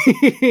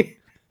movie.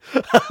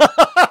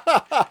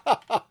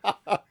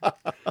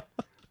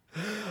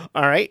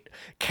 All right.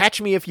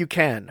 Catch Me If You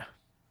Can.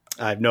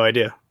 I have no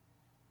idea.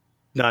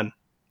 None.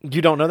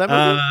 You don't know that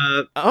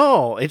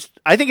movie?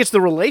 I think it's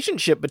the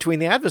relationship between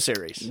the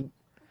adversaries.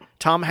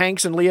 Tom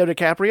Hanks and Leo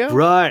DiCaprio?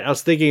 Right. I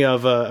was thinking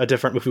of a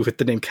different movie with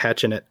the name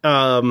Catch in it.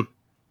 Man,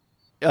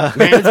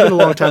 it's been a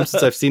long time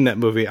since I've seen that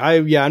movie.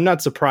 I'm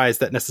not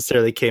surprised that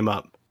necessarily came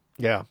up.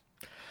 Yeah.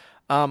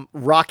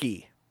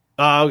 Rocky.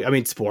 I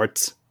mean,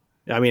 sports.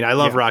 I mean, I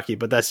love Rocky,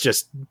 but that's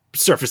just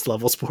surface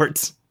level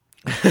sports.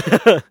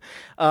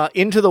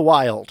 Into the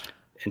Wild.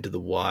 Into the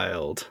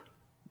Wild.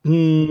 I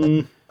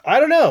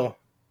don't know.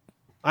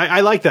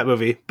 I like that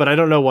movie, but I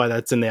don't know why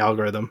that's in the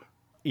algorithm.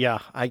 Yeah.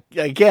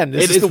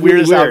 This is the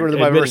weirdest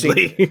algorithm I've ever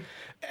seen.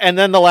 And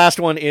then the last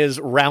one is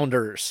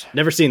Rounders.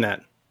 Never seen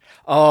that.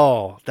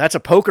 Oh, that's a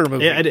poker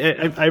movie.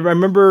 Yeah, I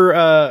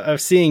remember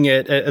seeing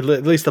it, at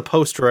least the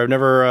poster. I've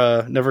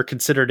never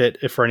considered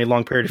it for any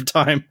long period of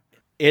time.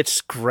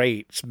 It's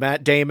great. It's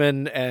Matt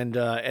Damon and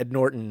Ed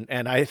Norton,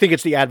 and I think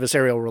it's the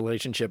adversarial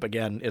relationship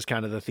again is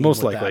kind of the theme.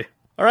 Most likely. That.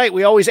 All right,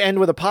 we always end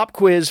with a pop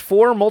quiz,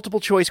 4 multiple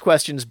choice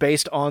questions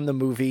based on the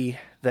movie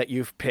that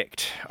you've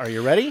picked. Are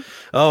you ready?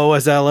 Oh,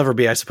 as I'll ever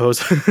be, I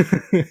suppose.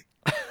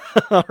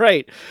 All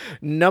right.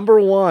 Number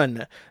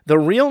 1. The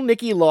real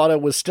Niki Lauda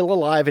was still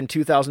alive in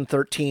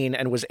 2013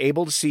 and was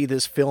able to see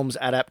this film's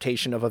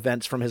adaptation of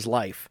events from his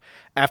life.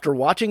 After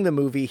watching the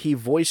movie, he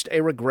voiced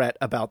a regret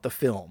about the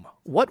film.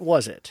 What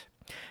was it?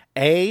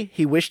 A.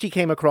 He wished he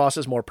came across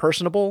as more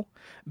personable.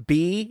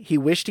 B. He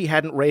wished he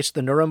hadn't raced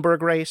the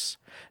Nuremberg race.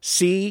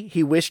 C.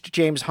 He wished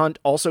James Hunt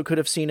also could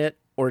have seen it.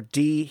 Or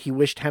D. He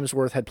wished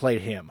Hemsworth had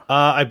played him.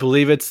 I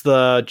believe it's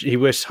he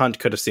wished Hunt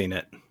could have seen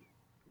it.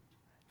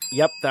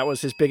 Yep, that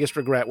was his biggest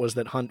regret, was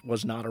that Hunt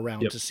was not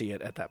around to see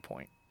it at that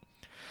point.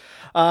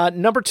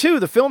 Number 2,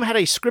 the film had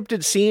a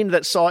scripted scene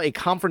that saw a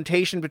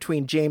confrontation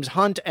between James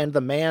Hunt and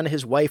the man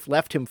his wife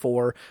left him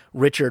for,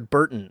 Richard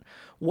Burton.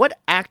 What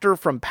actor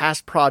from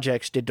past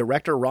projects did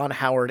director Ron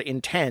Howard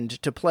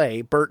intend to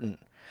play Burton?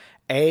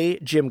 A.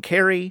 Jim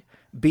Carrey,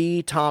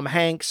 B. Tom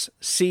Hanks,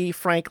 C.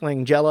 Frank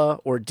Langella,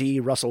 or D.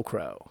 Russell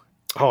Crowe?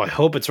 Oh, I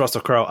hope it's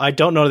Russell Crowe. I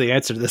don't know the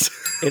answer to this.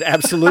 It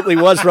absolutely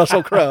was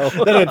Russell Crowe. That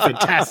would have been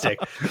fantastic.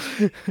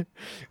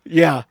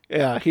 Yeah,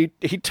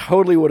 he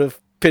totally would have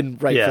been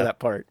right for that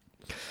part.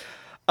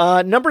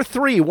 Number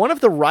 3, one of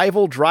the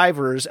rival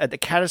drivers at the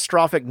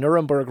catastrophic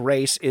Nuremberg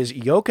race is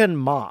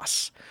Jochen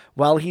Mass.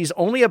 While he's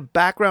only a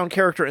background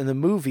character in the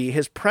movie,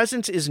 his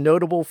presence is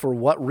notable for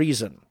what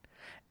reason?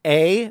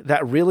 A,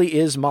 that really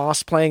is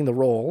Mass playing the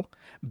role.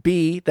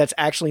 B, that's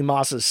actually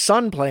Mass's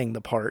son playing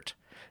the part.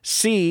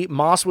 C,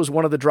 Mass was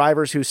one of the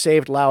drivers who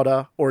saved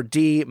Lauda. Or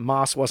D,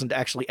 Mass wasn't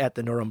actually at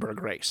the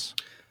Nuremberg race.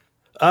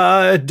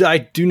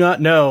 I do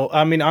not know.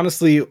 I mean,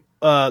 honestly,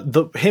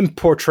 him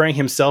portraying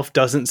himself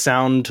doesn't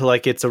sound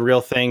like it's a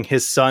real thing.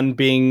 His son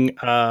being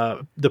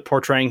the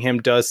portraying him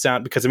does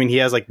sound, because I mean he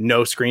has like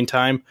no screen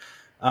time.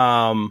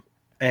 But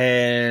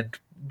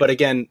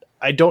again,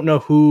 I don't know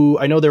who.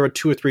 I know there were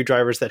 2 or 3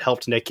 drivers that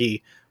helped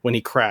Niki when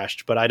he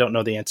crashed, but I don't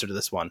know the answer to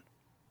this one.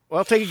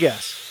 Well, take a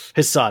guess.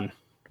 His son.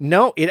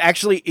 No, it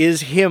actually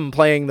is him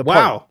playing the part.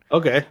 Wow.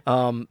 Okay.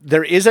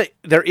 There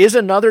is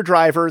another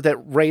driver that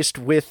raced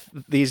with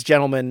these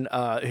gentlemen.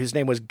 His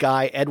name was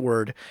Guy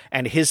Edward,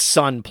 and his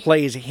son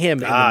plays him.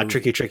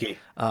 Tricky.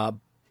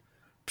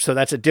 So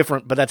that's a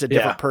different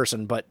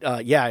person. But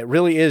it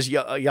really is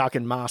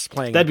Jochen Mass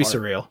playing. That'd be part.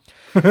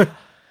 surreal.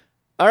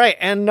 All right,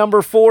 and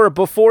number 4,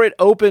 before it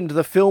opened,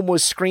 the film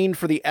was screened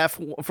for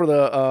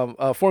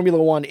the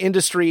Formula One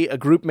industry, a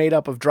group made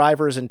up of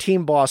drivers and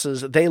team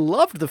bosses. They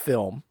loved the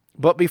film,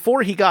 but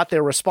before he got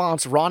their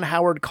response, Ron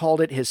Howard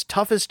called it his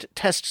toughest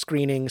test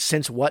screening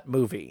since what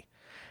movie?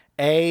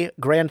 A,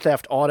 Grand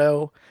Theft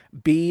Auto,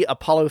 B,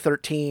 Apollo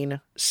 13,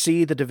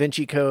 C, The Da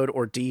Vinci Code,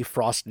 or D,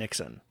 Frost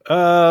Nixon?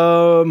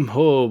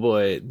 Oh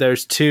boy,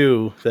 there's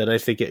 2 that I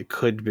think it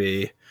could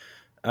be.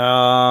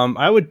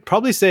 I would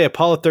probably say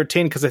Apollo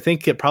 13 because I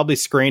think it probably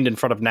screened in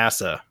front of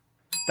NASA.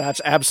 That's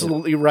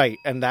absolutely right.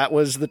 And that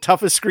was the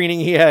toughest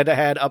screening he had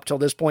up till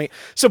this point.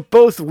 So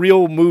both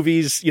real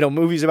movies,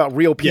 movies about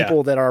real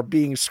people that are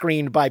being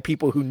screened by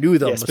people who knew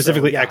them. Yeah,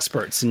 specifically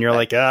experts. And you're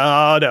like,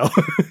 oh, no.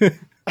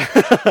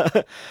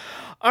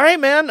 All right,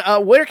 man.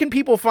 Where can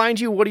people find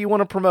you? What do you want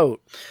to promote?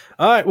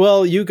 All right.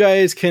 Well, you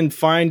guys can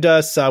find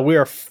us. We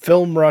are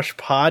Film Rush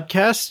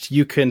Podcast.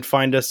 You can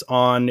find us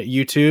on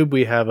YouTube.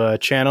 We have a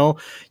channel.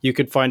 You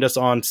can find us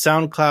on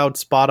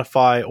SoundCloud,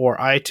 Spotify, or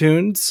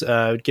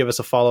iTunes. Give us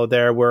a follow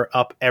there. We're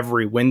up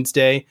every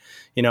Wednesday.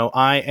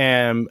 I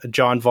am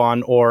John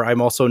Vaughn, or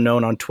I'm also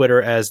known on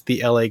Twitter as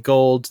the LA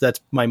Gold.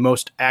 That's my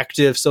most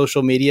active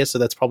social media, so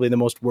that's probably the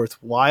most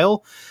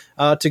worthwhile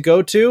to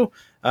go to.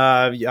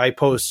 I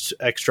post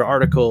extra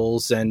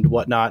articles and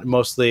whatnot,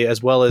 mostly,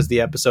 as well as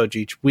the episodes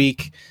each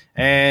week,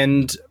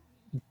 and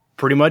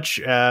pretty much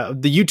the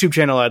YouTube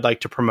channel I'd like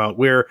to promote.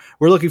 We're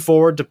looking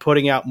forward to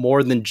putting out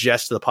more than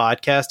just the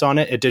podcast on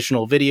it,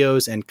 additional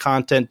videos and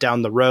content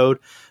down the road.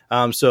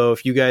 So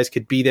if you guys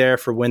could be there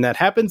for when that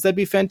happens, that'd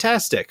be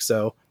fantastic.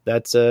 So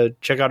that's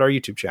check out our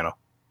YouTube channel.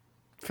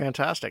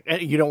 Fantastic.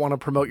 And you don't want to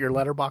promote your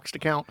Letterboxd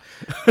account?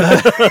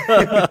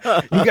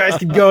 You guys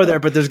can go there,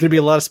 but there's going to be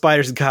a lot of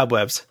spiders and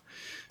cobwebs.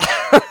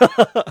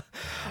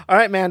 All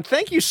right, man.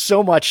 Thank you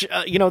so much.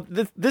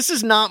 This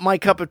is not my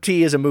cup of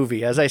tea as a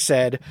movie, as I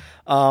said.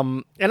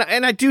 And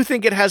I do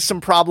think it has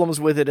some problems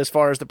with it as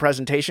far as the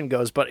presentation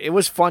goes, but it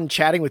was fun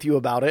chatting with you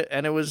about it.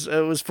 And it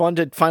was fun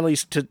to finally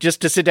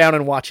to sit down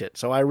and watch it.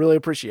 So I really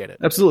appreciate it.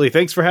 Absolutely.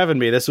 Thanks for having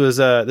me. This was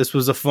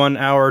a fun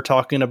hour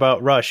talking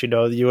about Rush.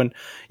 You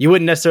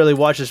wouldn't necessarily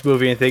watch this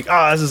movie and think,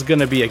 this is going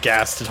to be a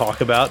gas to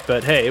talk about,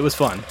 but hey, it was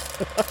fun.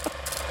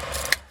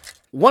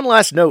 One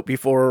last note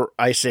before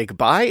I say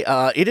goodbye.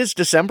 It is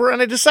December, and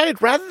I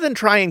decided rather than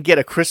try and get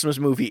a Christmas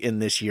movie in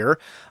this year,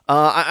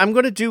 I'm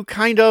going to do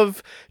kind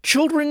of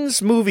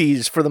children's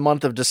movies for the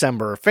month of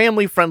December.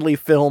 Family-friendly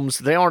films.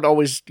 They aren't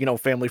always,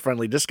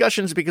 family-friendly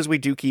discussions because we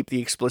do keep the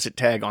explicit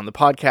tag on the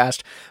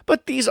podcast,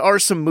 but these are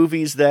some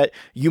movies that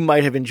you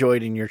might have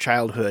enjoyed in your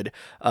childhood.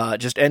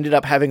 Just ended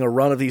up having a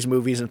run of these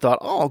movies and thought,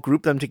 I'll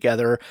group them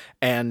together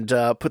and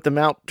put them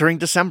out during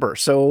December.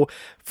 So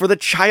for the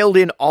child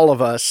in all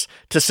of us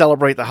to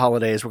celebrate the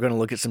holidays. We're going to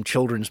look at some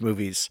children's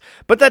movies.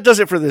 But that does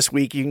it for this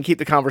week. You can keep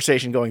the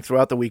conversation going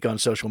throughout the week on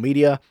social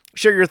media.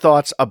 Share your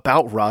thoughts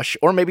about Rush,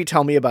 or maybe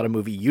tell me about a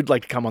movie you'd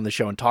like to come on the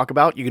show and talk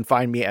about. You can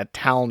find me at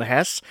Talon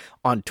Hess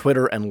on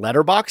Twitter and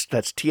Letterboxd.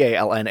 That's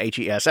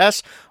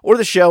TALNHESS. Or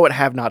the show at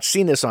Have Not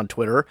Seen This on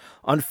Twitter.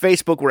 On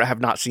Facebook, we're at Have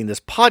Not Seen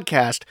This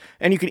Podcast.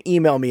 And you can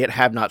email me at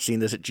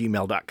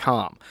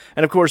havenotseenthisat@gmail.com.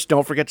 And of course,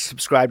 don't forget to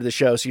subscribe to the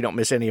show so you don't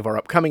miss any of our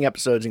upcoming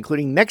episodes,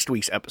 including next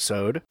week's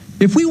episode.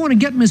 If we want to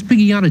get Miss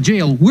Piggy out of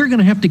jail, we're going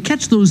to have to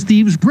catch those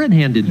thieves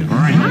red-handed.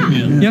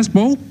 Yes,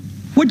 Bo?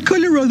 What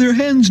color are their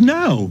hands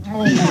now?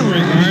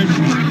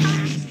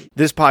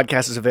 This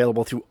podcast is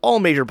available through all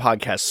major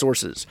podcast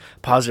sources.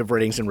 Positive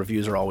ratings and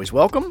reviews are always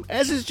welcome,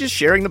 as is just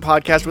sharing the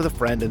podcast with a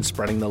friend and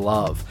spreading the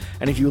love.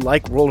 And if you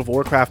like World of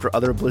Warcraft or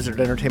other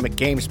Blizzard Entertainment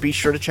games, be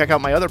sure to check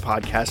out my other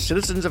podcast,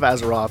 Citizens of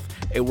Azeroth,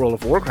 a World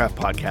of Warcraft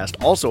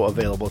podcast, also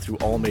available through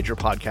all major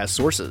podcast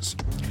sources.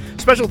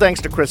 Special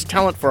thanks to Chris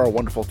Talent for our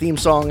wonderful theme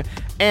song,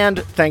 and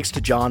thanks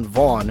to John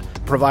Vaughn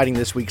providing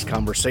this week's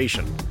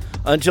conversation.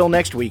 Until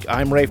next week,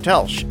 I'm Rafe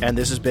Telsch, and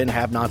this has been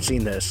Have Not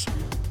Seen This.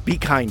 Be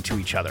kind to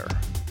each other.